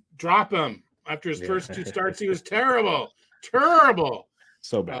 Burns, drop him after his first 2 starts. He was terrible.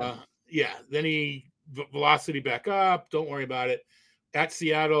 So bad. Then he velocity back up. Don't worry about it. At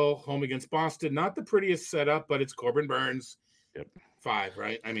Seattle, home against Boston. Not the prettiest setup, but it's Corbin Burns. Yep. 5,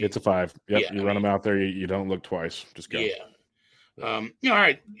 right? I mean, it's a 5. Yep. You run him out there, you don't look twice. Just go. Yeah. All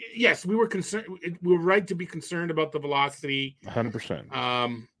right. Yes, we were concerned. We were right to be concerned about the velocity.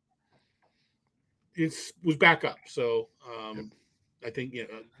 100%. It was back up. So I think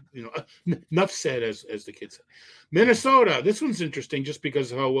enough said, as the kids say. Minnesota. This one's interesting just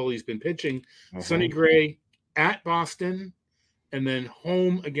because of how well he's been pitching. Sonny Gray at Boston, and then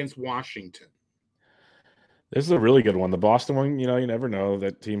home against Washington. This is a really good one. The Boston one, you never know.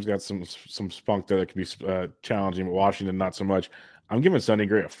 That team's got some spunk there that could be challenging, but Washington not so much. I'm giving Sonny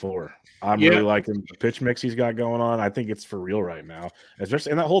Gray a 4. I'm really liking the pitch mix he's got going on. I think it's for real right now.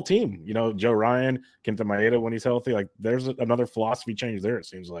 Especially in that whole team. Joe Ryan, Kenta Maeda when he's healthy. Like there's another philosophy change there, it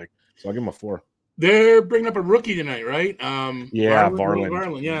seems like. So I'll give him a 4. They're bringing up a rookie tonight, right?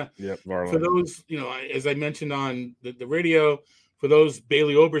 Varland. Yeah. Yep, Varland. For those, as I mentioned on the radio, for those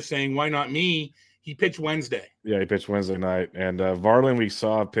Bailey Ober saying, why not me? He pitched Wednesday. Yeah, he pitched Wednesday night. And Varland, we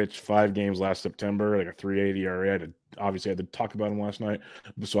saw pitch 5 games last September, like a 3.80 ERA. Obviously, I had to talk about him last night.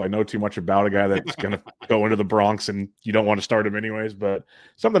 So I know too much about a guy that's going to go into the Bronx, and you don't want to start him anyways. But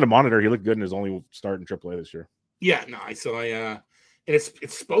something to monitor. He looked good in his only start in AAA this year. Yeah, no, and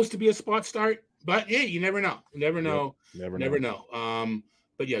it's supposed to be a spot start, but yeah, you never know. Never know.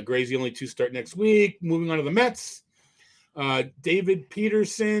 But yeah, Gray's the only 2 start next week. Moving on to the Mets. David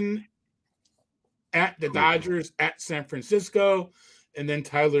Peterson at the Dodgers, at San Francisco, and then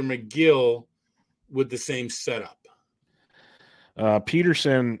Tyler McGill with the same setup.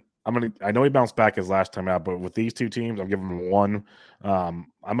 Peterson, I know he bounced back his last time out, but with these 2 teams, I'm giving him 1.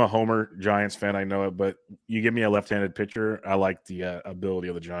 I'm a Homer Giants fan, I know it, but you give me a left-handed pitcher, I like the ability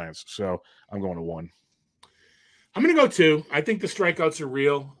of the Giants, so I'm going to 1. I'm going to go 2. I think the strikeouts are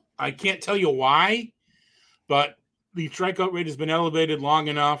real. I can't tell you why, but the strikeout rate has been elevated long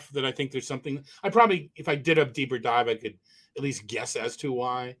enough that I think there's something. I probably, if I did a deeper dive, I could at least guess as to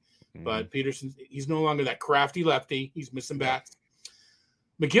why. But Peterson, he's no longer that crafty lefty. He's missing bats.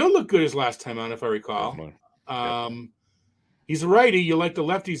 McGill looked good his last time out, if I recall. He's a righty. You like the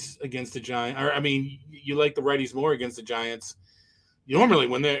lefties against the Giants. You like the righties more against the Giants. Normally,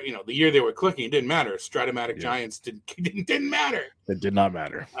 when they're, the year they were clicking, it didn't matter. Stratomatic Giants didn't matter. It did not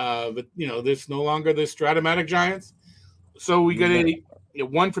matter. But there's no longer the Stratomatic Giants. So we got a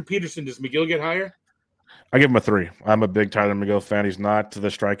 1 for Peterson. Does McGill get higher? I give him a 3. I'm a big Tyler McGill fan. He's not the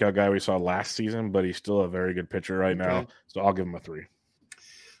strikeout guy we saw last season, but he's still a very good pitcher right now. So I'll give him a 3.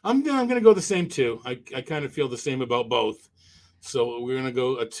 I'm going to go the same 2. I kind of feel the same about both. So we're going to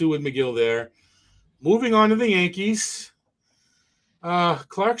go a 2 with McGill there. Moving on to the Yankees.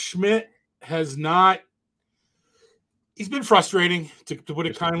 Clark Schmidt has not – he's been frustrating, to put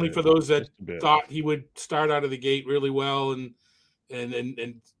it kindly, for those that thought he would start out of the gate really well and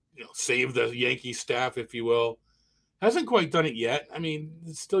save the Yankee staff, if you will. Hasn't quite done it yet.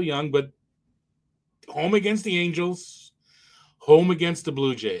 It's still young, but home against the Angels, home against the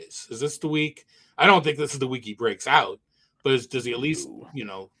Blue Jays. Is this the week? I don't think this is the week he breaks out, but does he at least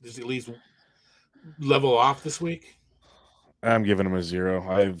level off this week? I'm giving him a 0.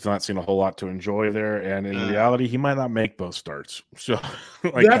 I've not seen a whole lot to enjoy there, and in reality, he might not make both starts. So,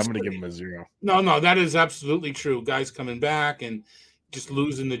 I'm going to give him a 0. No, that is absolutely true. Guys coming back and just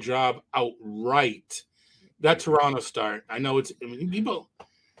losing the job outright. That Toronto start, I know people.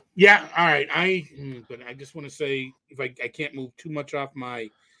 Yeah, all right. But I just want to say, if I can't move too much off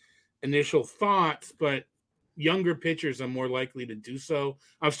my initial thoughts, but younger pitchers are more likely to do so.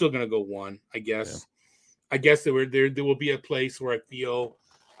 I'm still going to go 1, I guess. Yeah. I guess there will be a place where I feel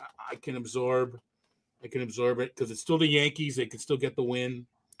I can absorb it because it's still the Yankees. They can still get the win.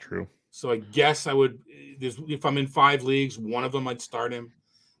 True. So I guess I would. If I'm in 5 leagues, one of them I'd start him,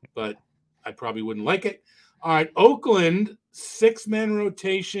 but I probably wouldn't like it. All right, Oakland, 6-man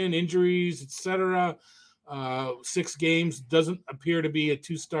rotation, injuries, etc. 6 games doesn't appear to be a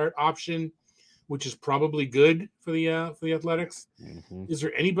 2-start option, which is probably good for the Athletics. Mm-hmm. Is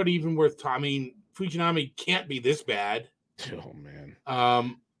there anybody even worth? Fujinami can't be this bad. Oh man.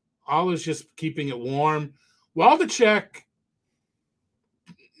 All is just keeping it warm. Waldachek,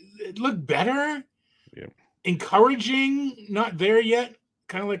 it looked better. Yeah. Encouraging, not there yet.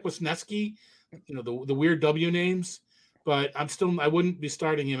 Kind of like Wisniewski, the weird W names. But I wouldn't be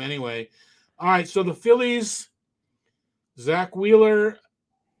starting him anyway. All right, so the Phillies, Zach Wheeler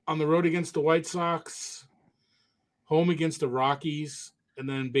on the road against the White Sox, home against the Rockies. And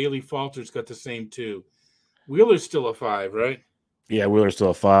then Bailey Falter's got the same 2. Wheeler's still a 5, right? Yeah, Wheeler's still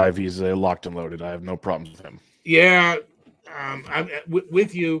a 5. He's locked and loaded. I have no problems with him. Yeah, I'm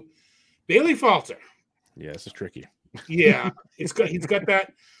with you. Bailey Falter. Yeah, this is tricky. Yeah, he's got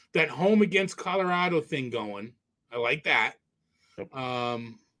that home against Colorado thing going. I like that. Yep.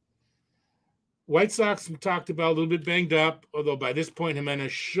 White Sox, we talked about, a little bit banged up, although by this point,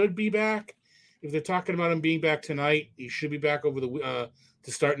 Jimenez should be back. If they're talking about him being back tonight, he should be back over the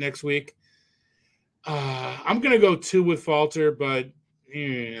to start next week. I'm going to go 2 with Falter, but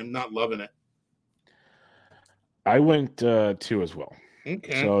I'm not loving it. I went 2 as well.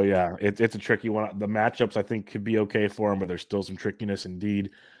 Okay. So, yeah, it's a tricky one. The matchups, I think, could be okay for him, but there's still some trickiness indeed.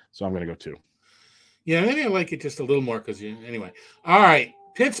 So I'm going to go 2. Yeah, maybe I like it just a little more because anyway. All right.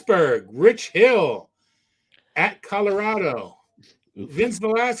 Pittsburgh, Rich Hill at Colorado. Oof. Vince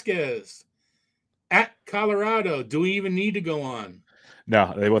Velasquez at Colorado. Do we even need to go on?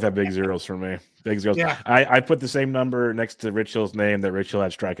 No, they both have big zeros for me. Big zeros. Yeah. I put the same number next to Rich Hill's name that Rich Hill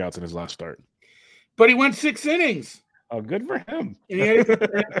had strikeouts in his last start. But he went 6 innings. Oh, good for him. And he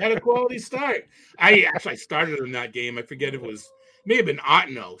had a quality start. I started in that game. I forget it may have been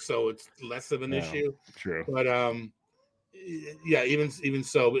Otno, so it's less of an issue. True. But yeah, even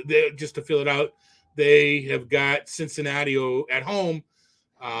so, just to fill it out, they have got Cincinnati at home.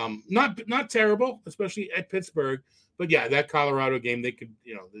 Not terrible, especially at Pittsburgh. But yeah, that Colorado game, they could,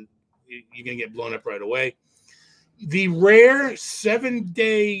 you're gonna get blown up right away. The rare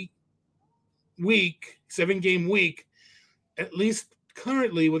 7-game week, at least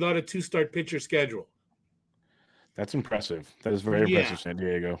currently, without a 2-start pitcher schedule. That's impressive. That is very impressive, San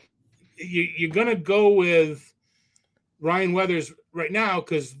Diego. You're going to go with Ryan Weathers right now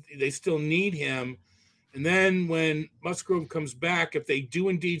because they still need him. And then when Musgrove comes back, if they do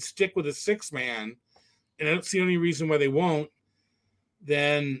indeed stick with a 6-man, and I don't see any reason why they won't,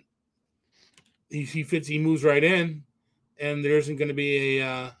 then he fits. He moves right in, and there isn't going to be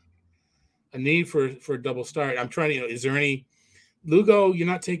a need for a double start. I'm trying to. Is there any Lugo? You're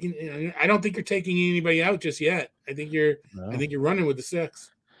not taking. I don't think you're taking anybody out just yet. I think you're running with the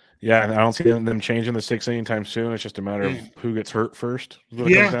 6. Yeah, and I don't see them changing the 6 anytime soon. It's just a matter of who gets hurt first. Is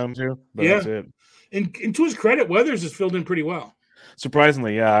what it comes down to. But that's it. And to his credit, Weathers has filled in pretty well.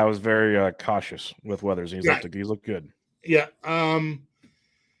 Surprisingly, yeah, I was very cautious with Weathers. He's looked good. Yeah.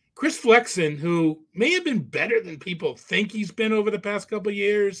 Chris Flexen, who may have been better than people think he's been over the past couple of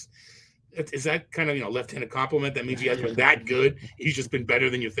years. Is that kind of left-handed compliment? That means he hasn't been that good. He's just been better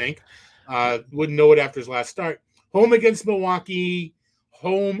than you think. Wouldn't know it after his last start. Home against Milwaukee.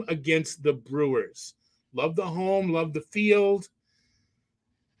 Home against the Brewers. Love the home. Love the field.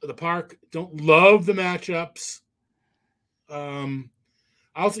 The park. Don't love the matchups.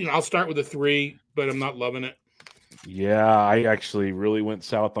 I'll start with a 3, but I'm not loving it. Yeah, I actually really went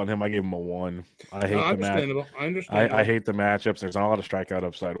south on him. I gave him a 1. I hate the match. I understand. I hate the matchups. There's not a lot of strikeout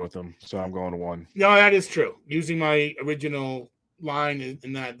upside with him, so I'm going to 1. No, that is true. Using my original line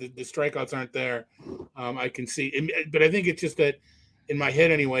in that the strikeouts aren't there, I can see. But I think it's just that in my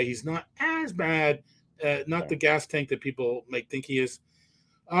head anyway, he's not as bad. Not the gas tank that people might think he is.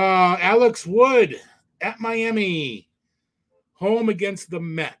 Alex Wood at Miami. Home against the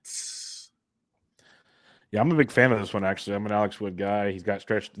Mets. Yeah, I'm a big fan of this one, actually. I'm an Alex Wood guy. He's got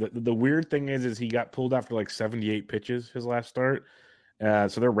stretched. The weird thing is he got pulled after like 78 pitches his last start.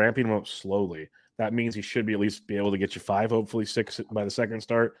 So they're ramping him up slowly. That means he should be at least be able to get you 5, hopefully 6 by the second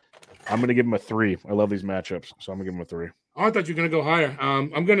start. I'm going to give him a 3. I love these matchups, so I'm going to give him a 3. Oh, I thought you were going to go higher.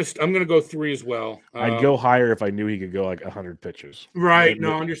 I'm going to go 3 as well. I'd go higher if I knew he could go like 100 pitches. Right.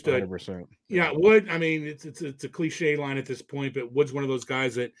 No, understood. 100%. Yeah, Wood. I mean, it's a cliche line at this point, but Wood's one of those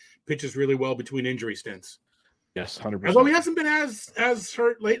guys that pitches really well between injury stints. Yes, 100%. Although he hasn't been as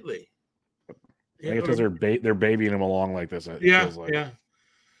hurt lately. I think it's because they're babying him along like this. Yeah.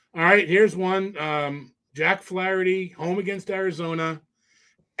 All right, here's one. Jack Flaherty, home against Arizona,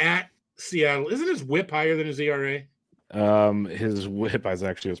 at Seattle. Isn't his WHIP higher than his ERA? His WHIP has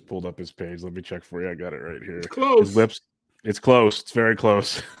actually just pulled up his page. Let me check for you. I got it right here. It's close. His WHIP's, it's close. It's very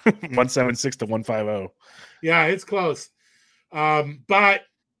close. 176 to 150. Yeah, it's close. But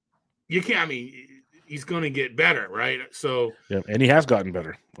you can't. I mean, he's going to get better, right? So yeah, and he has gotten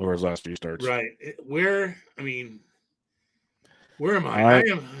better over his last few starts. Right. Where am I?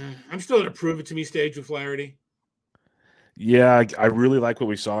 I'm still at a prove it to me stage with Flaherty. Yeah, I really like what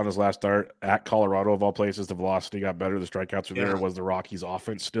we saw in his last start at Colorado, of all places. The velocity got better. The strikeouts were there. Was the Rockies'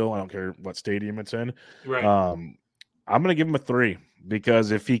 offense still? I don't care what stadium it's in. Right. I'm going to give him a 3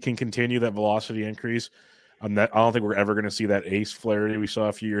 because if he can continue that velocity increase, I don't think we're ever going to see that ace Flaherty we saw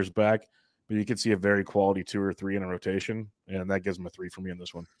a few years back. But you could see a very quality 2 or 3 in a rotation, and that gives him a 3 for me in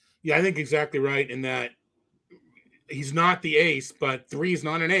this one. Yeah, I think exactly right in that he's not the ace, but 3 is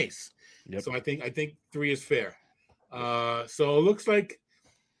not an ace. Yep. So I think 3 is fair. So it looks like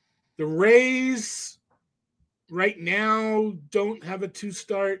the Rays right now don't have a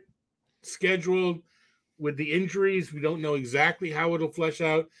 2-start scheduled with the injuries. We don't know exactly how it'll flesh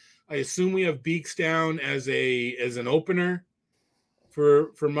out. I assume we have Beeks down as an opener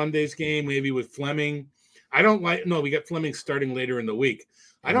for Monday's game, maybe with Fleming. I don't like. No, we got Fleming starting later in the week.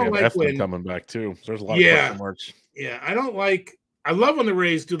 I don't like Eflin when coming back too. So there's a lot of question marks. Yeah, I don't like. I love when the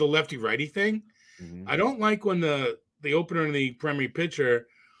Rays do the lefty righty thing. Mm-hmm. I don't like when the opener and the primary pitcher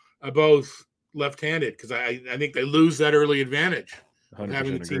are both left-handed because I think they lose that early advantage of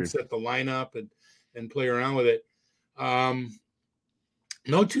having the team set the lineup and play around with it.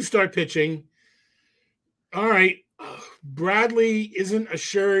 No two-start pitching. All right, Bradley isn't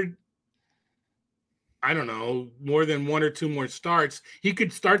assured. I don't know, more than one or two more starts. He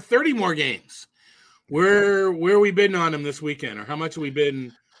could start 30 more games. Where are we bidding on him this weekend, or how much are we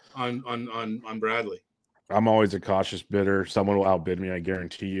bidding on Bradley? I'm always a cautious bidder. Someone will outbid me, I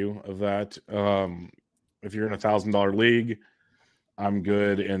guarantee you of that. If you're in $1,000 league, I'm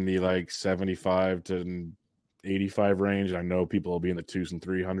good in the like 75 to 85 range. I know people will be in the 2s and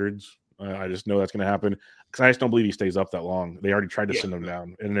 300s. I just know that's going to happen because I just don't believe he stays up that long. They already tried to send him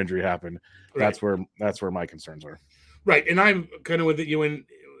down, and an injury happened. Right. That's where my concerns are. Right, and I'm kind of with you. And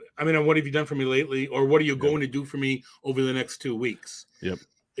I mean, what have you done for me lately, or what are you going to do for me over the next 2 weeks? Yep.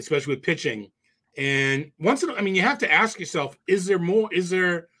 Especially with pitching. And you have to ask yourself: is there more? Is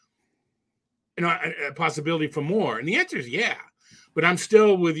there, a possibility for more? And the answer is yeah. But I'm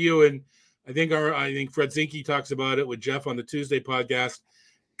still with you, and I think Fred Zinke talks about it with Jeff on the Tuesday podcast.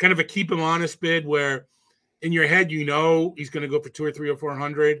 Kind of a keep him honest bid where in your head, he's going to go for 200 or 300 or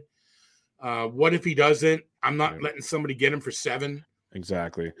 400. What if he doesn't? I'm not letting somebody get him for 7.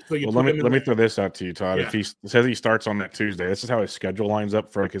 Exactly. So let me throw this out to you, Todd. Yeah. If he says he starts on that Tuesday, this is how his schedule lines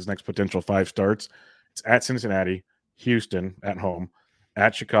up for like his next potential 5 starts. It's at Cincinnati, Houston at home,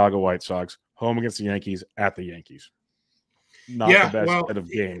 at Chicago White Sox, home against the Yankees, at the Yankees. Not the best set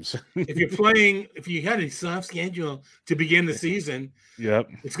of games. if you had a soft schedule to begin the season,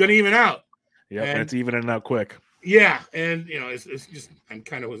 it's going to even out. Yeah, and it's evening out quick. Yeah, and it's just I'm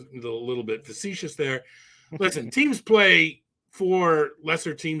kind of a little bit facetious there. Listen, teams play 4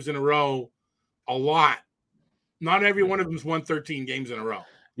 lesser teams in a row a lot. Not every one of them's won 13 games in a row.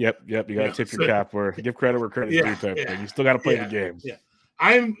 Yep. You got to tip your cap where give credit where credit's due type thing. You still got to play the games. Yeah.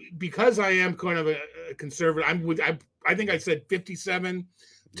 Because I am kind of a conservative. I think I said 57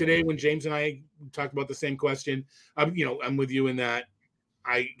 today when James and I talked about the same question. I'm with you in that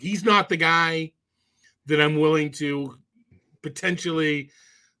he's not the guy that I'm willing to potentially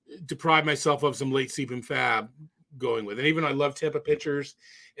deprive myself of some late season fab going with. And even I love Tampa pitchers,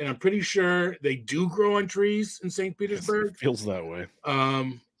 and I'm pretty sure they do grow on trees in St. Petersburg. It feels that way.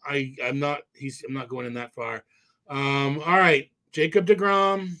 I'm not going in that far. All right. Jacob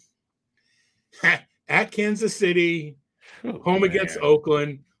deGrom at Kansas City, home against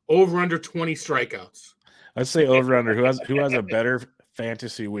Oakland, over under 20 strikeouts. I'd say over under. Who has a better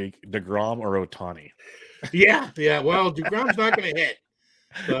fantasy week, deGrom or Ohtani? Yeah. Well, deGrom's not going to hit.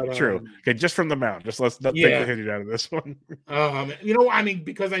 But, true. Okay, just from the mound. Just let's take the hit out of this one.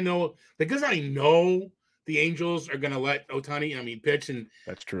 Because I know the Angels are going to let Ohtani, pitch, and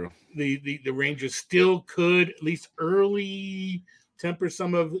that's true. The Rangers still could at least early temper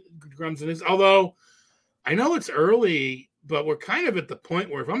some of DeGrom's in this. Although I know it's early, but we're kind of at the point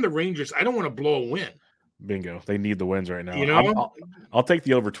where if I'm the Rangers, I don't want to blow a win. Bingo. They need the wins right now. I'll take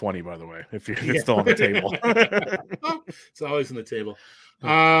the over 20, by the way, if it's still on the table. It's always on the table.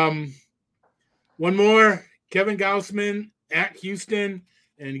 One more, Kevin Gausman at Houston.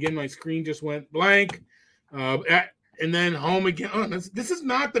 And again, my screen just went blank. And then home again. Oh, this is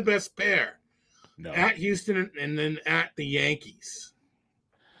not the best pair. No. At Houston and then at the Yankees.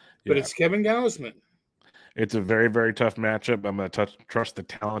 But it's Kevin Gausman. It's a very, very tough matchup. I'm going to trust the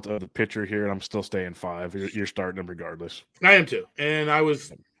talent of the pitcher here, and I'm still staying 5. You're starting him regardless. I am too. And I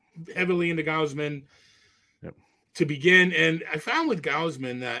was heavily into Gausman to begin. And I found with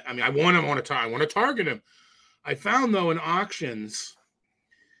Gausman that, I want to target him. I found, though, in auctions,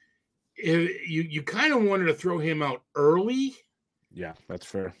 you kind of wanted to throw him out early. Yeah, that's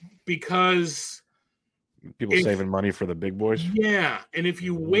fair. Because people saving money for the big boys. Yeah, and if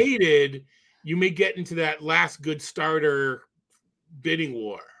you waited, you may get into that last good starter bidding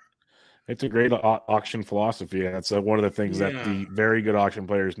war. It's a great auction philosophy, and it's one of the things that the very good auction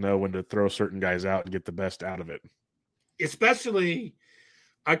players know when to throw certain guys out and get the best out of it. Especially,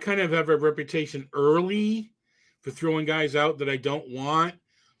 I kind of have a reputation early for throwing guys out that I don't want.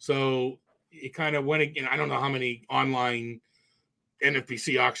 So it kind of went again. I don't know how many online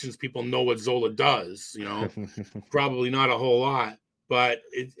NFBC auctions people know what Zola does, probably not a whole lot. But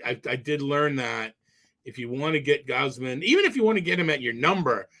I did learn that if you want to get Gausman, even if you want to get him at your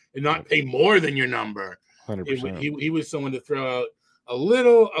number and not pay more than your number, 100%. He was someone to throw out a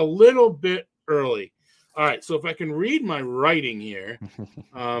little bit early. All right, so if I can read my writing here,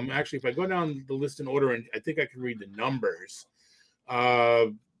 actually, if I go down the list in order, and I think I can read the numbers.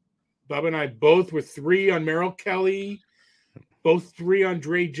 Bob and I both were 3 on Merrill Kelly, both 3 on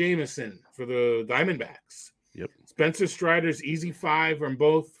Dre Jameson for the Diamondbacks. Yep. Spencer Strider's easy 5 from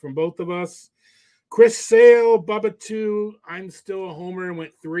both of us. Chris Sale, Bubba 2. I'm still a homer and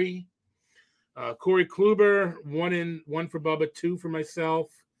went 3. Corey Kluber, 1 for Bubba, 2 for myself.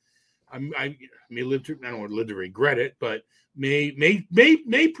 I may live to, I don't want to live to regret it, but may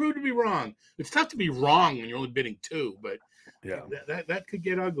prove to be wrong. It's tough to be wrong when you're only bidding 2, but Yeah. that could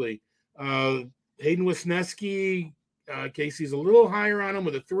get ugly. Hayden Wesneski, Casey's a little higher on him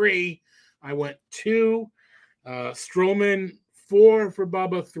with a 3. I went 2. Stroman, 4 for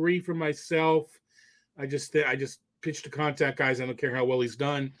Bubba, 3 for myself. I just pitched to contact guys. I don't care how well he's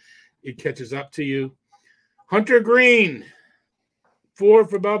done. It catches up to you. Hunter Green, 4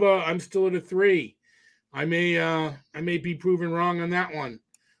 for Bubba. I'm still at a 3. I may be proven wrong on that one.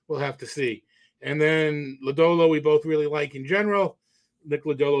 We'll have to see. And then Lodolo, we both really like in general. Nick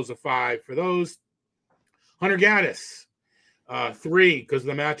Lodolo's a 5 for those. Hunter Gaddis, 3 because of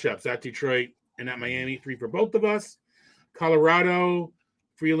the matchups at Detroit and at Miami. 3 for both of us. Colorado,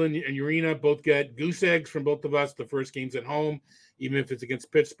 Freeland and Urena both get goose eggs from both of us. The first game's at home. Even if it's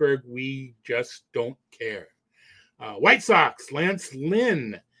against Pittsburgh, we just don't care. White Sox, Lance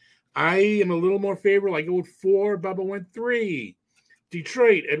Lynn. I am a little more favorable. I go with 4. Bubba went 3.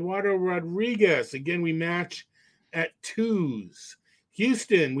 Detroit, Eduardo Rodriguez. Again, we match at 2s.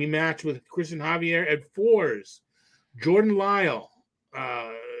 Houston, we match with Christian Javier at 4s. Jordan Lyle.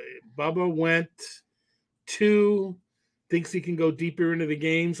 Bubba went 2. Thinks he can go deeper into the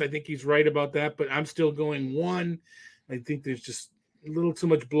games. I think he's right about that, but I'm still going 1. I think there's just a little too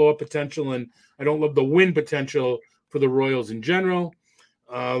much blow-up potential, and I don't love the win potential for the Royals in general.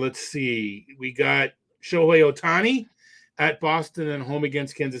 Let's see. We got Shohei Ohtani at Boston and home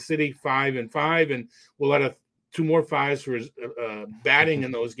against Kansas City, 5-5, and we'll add 2 more 5s for his batting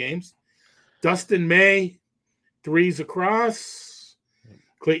in those games. Dustin May, 3s across.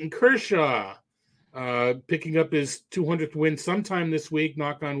 Clayton Kershaw picking up his 200th win sometime this week,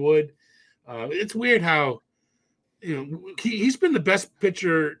 knock on wood. It's weird how he's been the best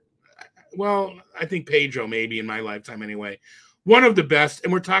pitcher. Well, I think Pedro maybe in my lifetime anyway. One of the best,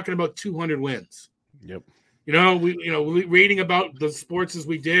 and we're talking about 200 wins. Yep. We reading about the sports as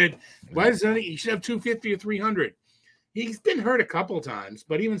we did. Why doesn't he should have 250 or 300? He's been hurt a couple times,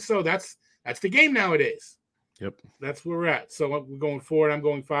 but even so, that's the game nowadays. Yep. That's where we're at. So we're going 4. I'm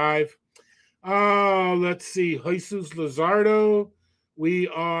going 5. Let's see. Jesus Luzardo. We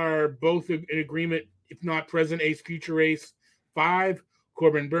are both in agreement, if not present ace, future ace, 5.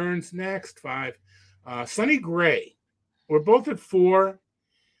 Corbin Burns next, 5. Sonny Gray. We're both at 4.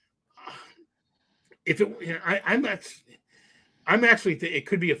 I'm actually it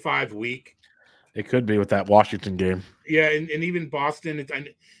could be a 5 week. It could be with that Washington game. Yeah, and even Boston,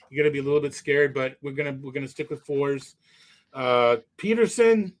 you got to be a little bit scared, but we're gonna stick with 4s.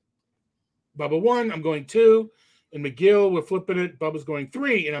 Peterson, Bubba 1. I'm going 2, and McGill, we're flipping it. Bubba's going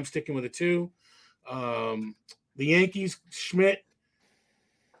 3, and I'm sticking with a 2. The Yankees,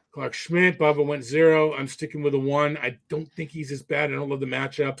 Clark Schmidt, Bubba went 0. I'm sticking with a 1. I don't think he's as bad. I don't love the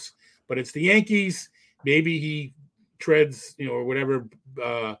matchups, but it's the Yankees. Maybe he treads, or whatever.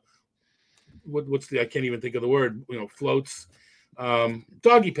 What's I can't even think of the word. Floats,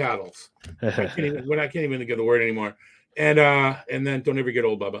 doggy paddles. I can't even think of the word anymore. And then don't ever get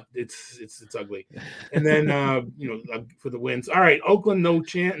old, Bubba. It's ugly. And then for the wins. All right, Oakland,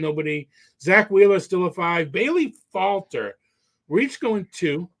 nobody. Zach Wheeler still a 5. Bailey Falter. We're each going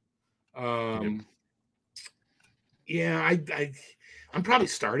 2. Yeah, I'm probably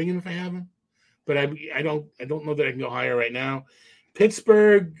starting him if I have him, but I don't know that I can go higher right now.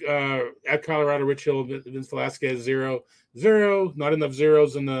 Pittsburgh at Colorado, Rich Hill, Vince Velasquez 0-0. Not enough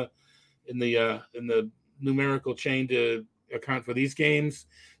zeros in the numerical chain to account for these games.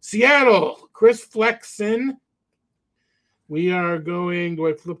 Seattle, Chris Flexen. We are going. Do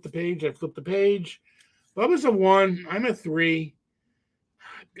I flip the page? I flip the page. Bubba's a 1. I'm a 3.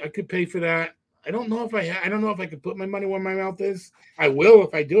 I could pay for that. I don't know if I could put my money where my mouth is. I will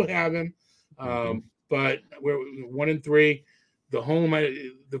if I do have him. But we're 1 and 3.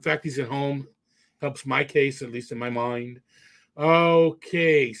 The fact he's at home helps my case, at least in my mind.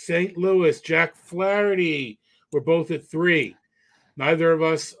 Okay, St. Louis, Jack Flaherty. We're both at 3. Neither of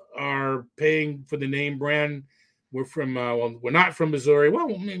us are paying for the name brand. We're from we're not from Missouri. Well,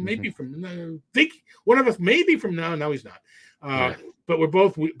 maybe from. I think one of us maybe from now. No, he's not. But we're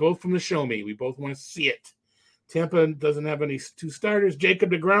both from the Show Me. We both want to see it Tampa doesn't have any 2 starters.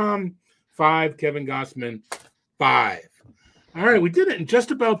 Jacob deGrom, 5. Kevin Gausman, 5. All right, we did it in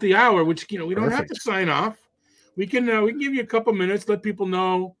just about the hour, which, we don't have to sign off. We can give you a couple minutes, let people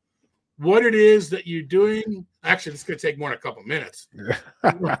know what it is that you're doing. Actually, it's going to take more than a couple minutes.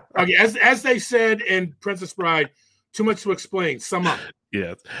 Okay, as they said in Princess Bride, too much to explain. Sum up.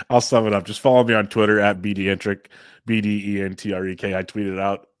 Yeah, I'll sum it up. Just follow me on Twitter at BDentrek, BDENTREK. I tweeted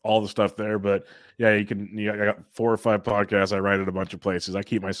out all the stuff there, but yeah, I got 4 or 5 podcasts. I write at a bunch of places. I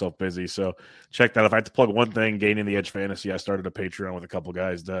keep myself busy, so check that. If I have to plug one thing, Gaining the Edge Fantasy, I started a Patreon with a couple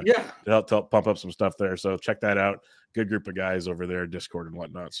guys to help pump up some stuff there. So check that out. Good group of guys over there, Discord and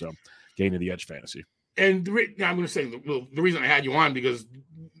whatnot. So Gaining the Edge Fantasy. And I'm going to say the reason I had you on because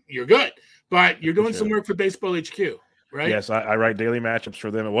you're good, but you're doing some work for Baseball HQ. Right? Yes, I write daily matchups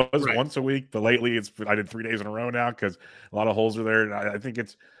for them. It was once a week, but lately I did 3 days in a row now because a lot of holes are there. And I think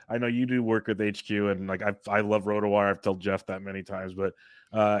I know you do work with HQ, and like I love RotoWire. I've told Jeff that many times, but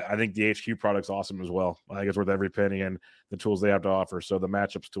I think the HQ product's awesome as well. I think it's worth every penny and the tools they have to offer. So the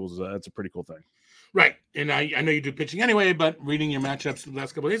matchups tools, it's a pretty cool thing. Right, and I know you do pitching anyway, but reading your matchups the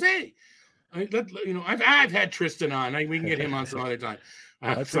last couple of days, hey, I've had Tristan on. We can get him on some other time.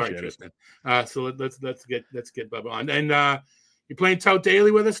 Sorry, Tristan. So let's get Bubba on. And you're playing Tout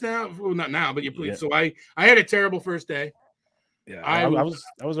Daily with us now? Well, not now, but you're playing. Yeah. So I had a terrible first day. Yeah, I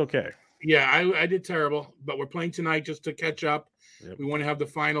was okay. Yeah, I did terrible, but we're playing tonight just to catch up. Yep. We want to have the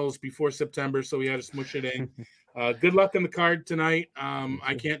finals before September, so we had to smush it in. Good luck on the card tonight.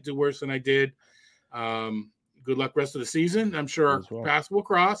 I can't do worse than I did. Good luck rest of the season. I'm sure our paths will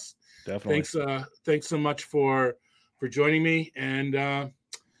cross. Definitely. Thanks so much for joining me, and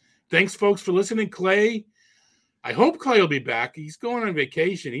thanks folks for listening. Clay, I hope Clay will be back. He's going on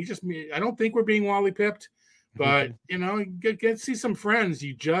vacation. I don't think we're being Wally pipped, but get to see some friends.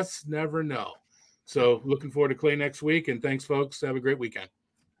 You just never know. So looking forward to Clay next week, and thanks folks. Have a great weekend.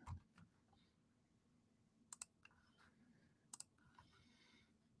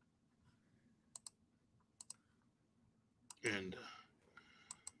 And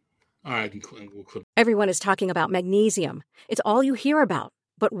all right, we'll clip. Everyone is talking about magnesium. It's all you hear about.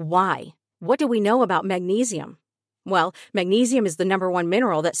 But why? What do we know about magnesium? Well, magnesium is the #1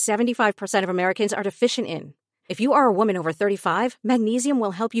 mineral that 75% of Americans are deficient in. If you are a woman over 35, magnesium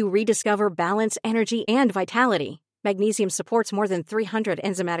will help you rediscover balance, energy, and vitality. Magnesium supports more than 300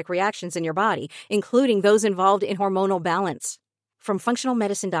 enzymatic reactions in your body, including those involved in hormonal balance. From functional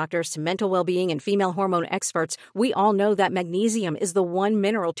medicine doctors to mental well-being and female hormone experts, we all know that magnesium is the one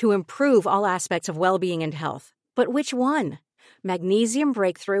mineral to improve all aspects of well-being and health. But which one? Magnesium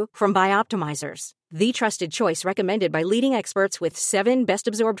Breakthrough from Bioptimizers, the trusted choice recommended by leading experts with 7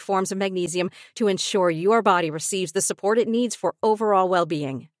 best-absorbed forms of magnesium to ensure your body receives the support it needs for overall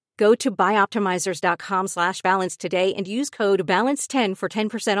well-being. Go to bioptimizers.com/balance today and use code BALANCE10 for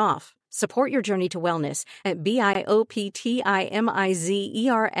 10% off. Support your journey to wellness at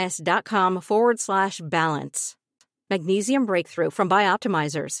bioptimizers.com/balance. Magnesium Breakthrough from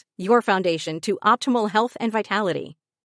Bioptimizers, your foundation to optimal health and vitality.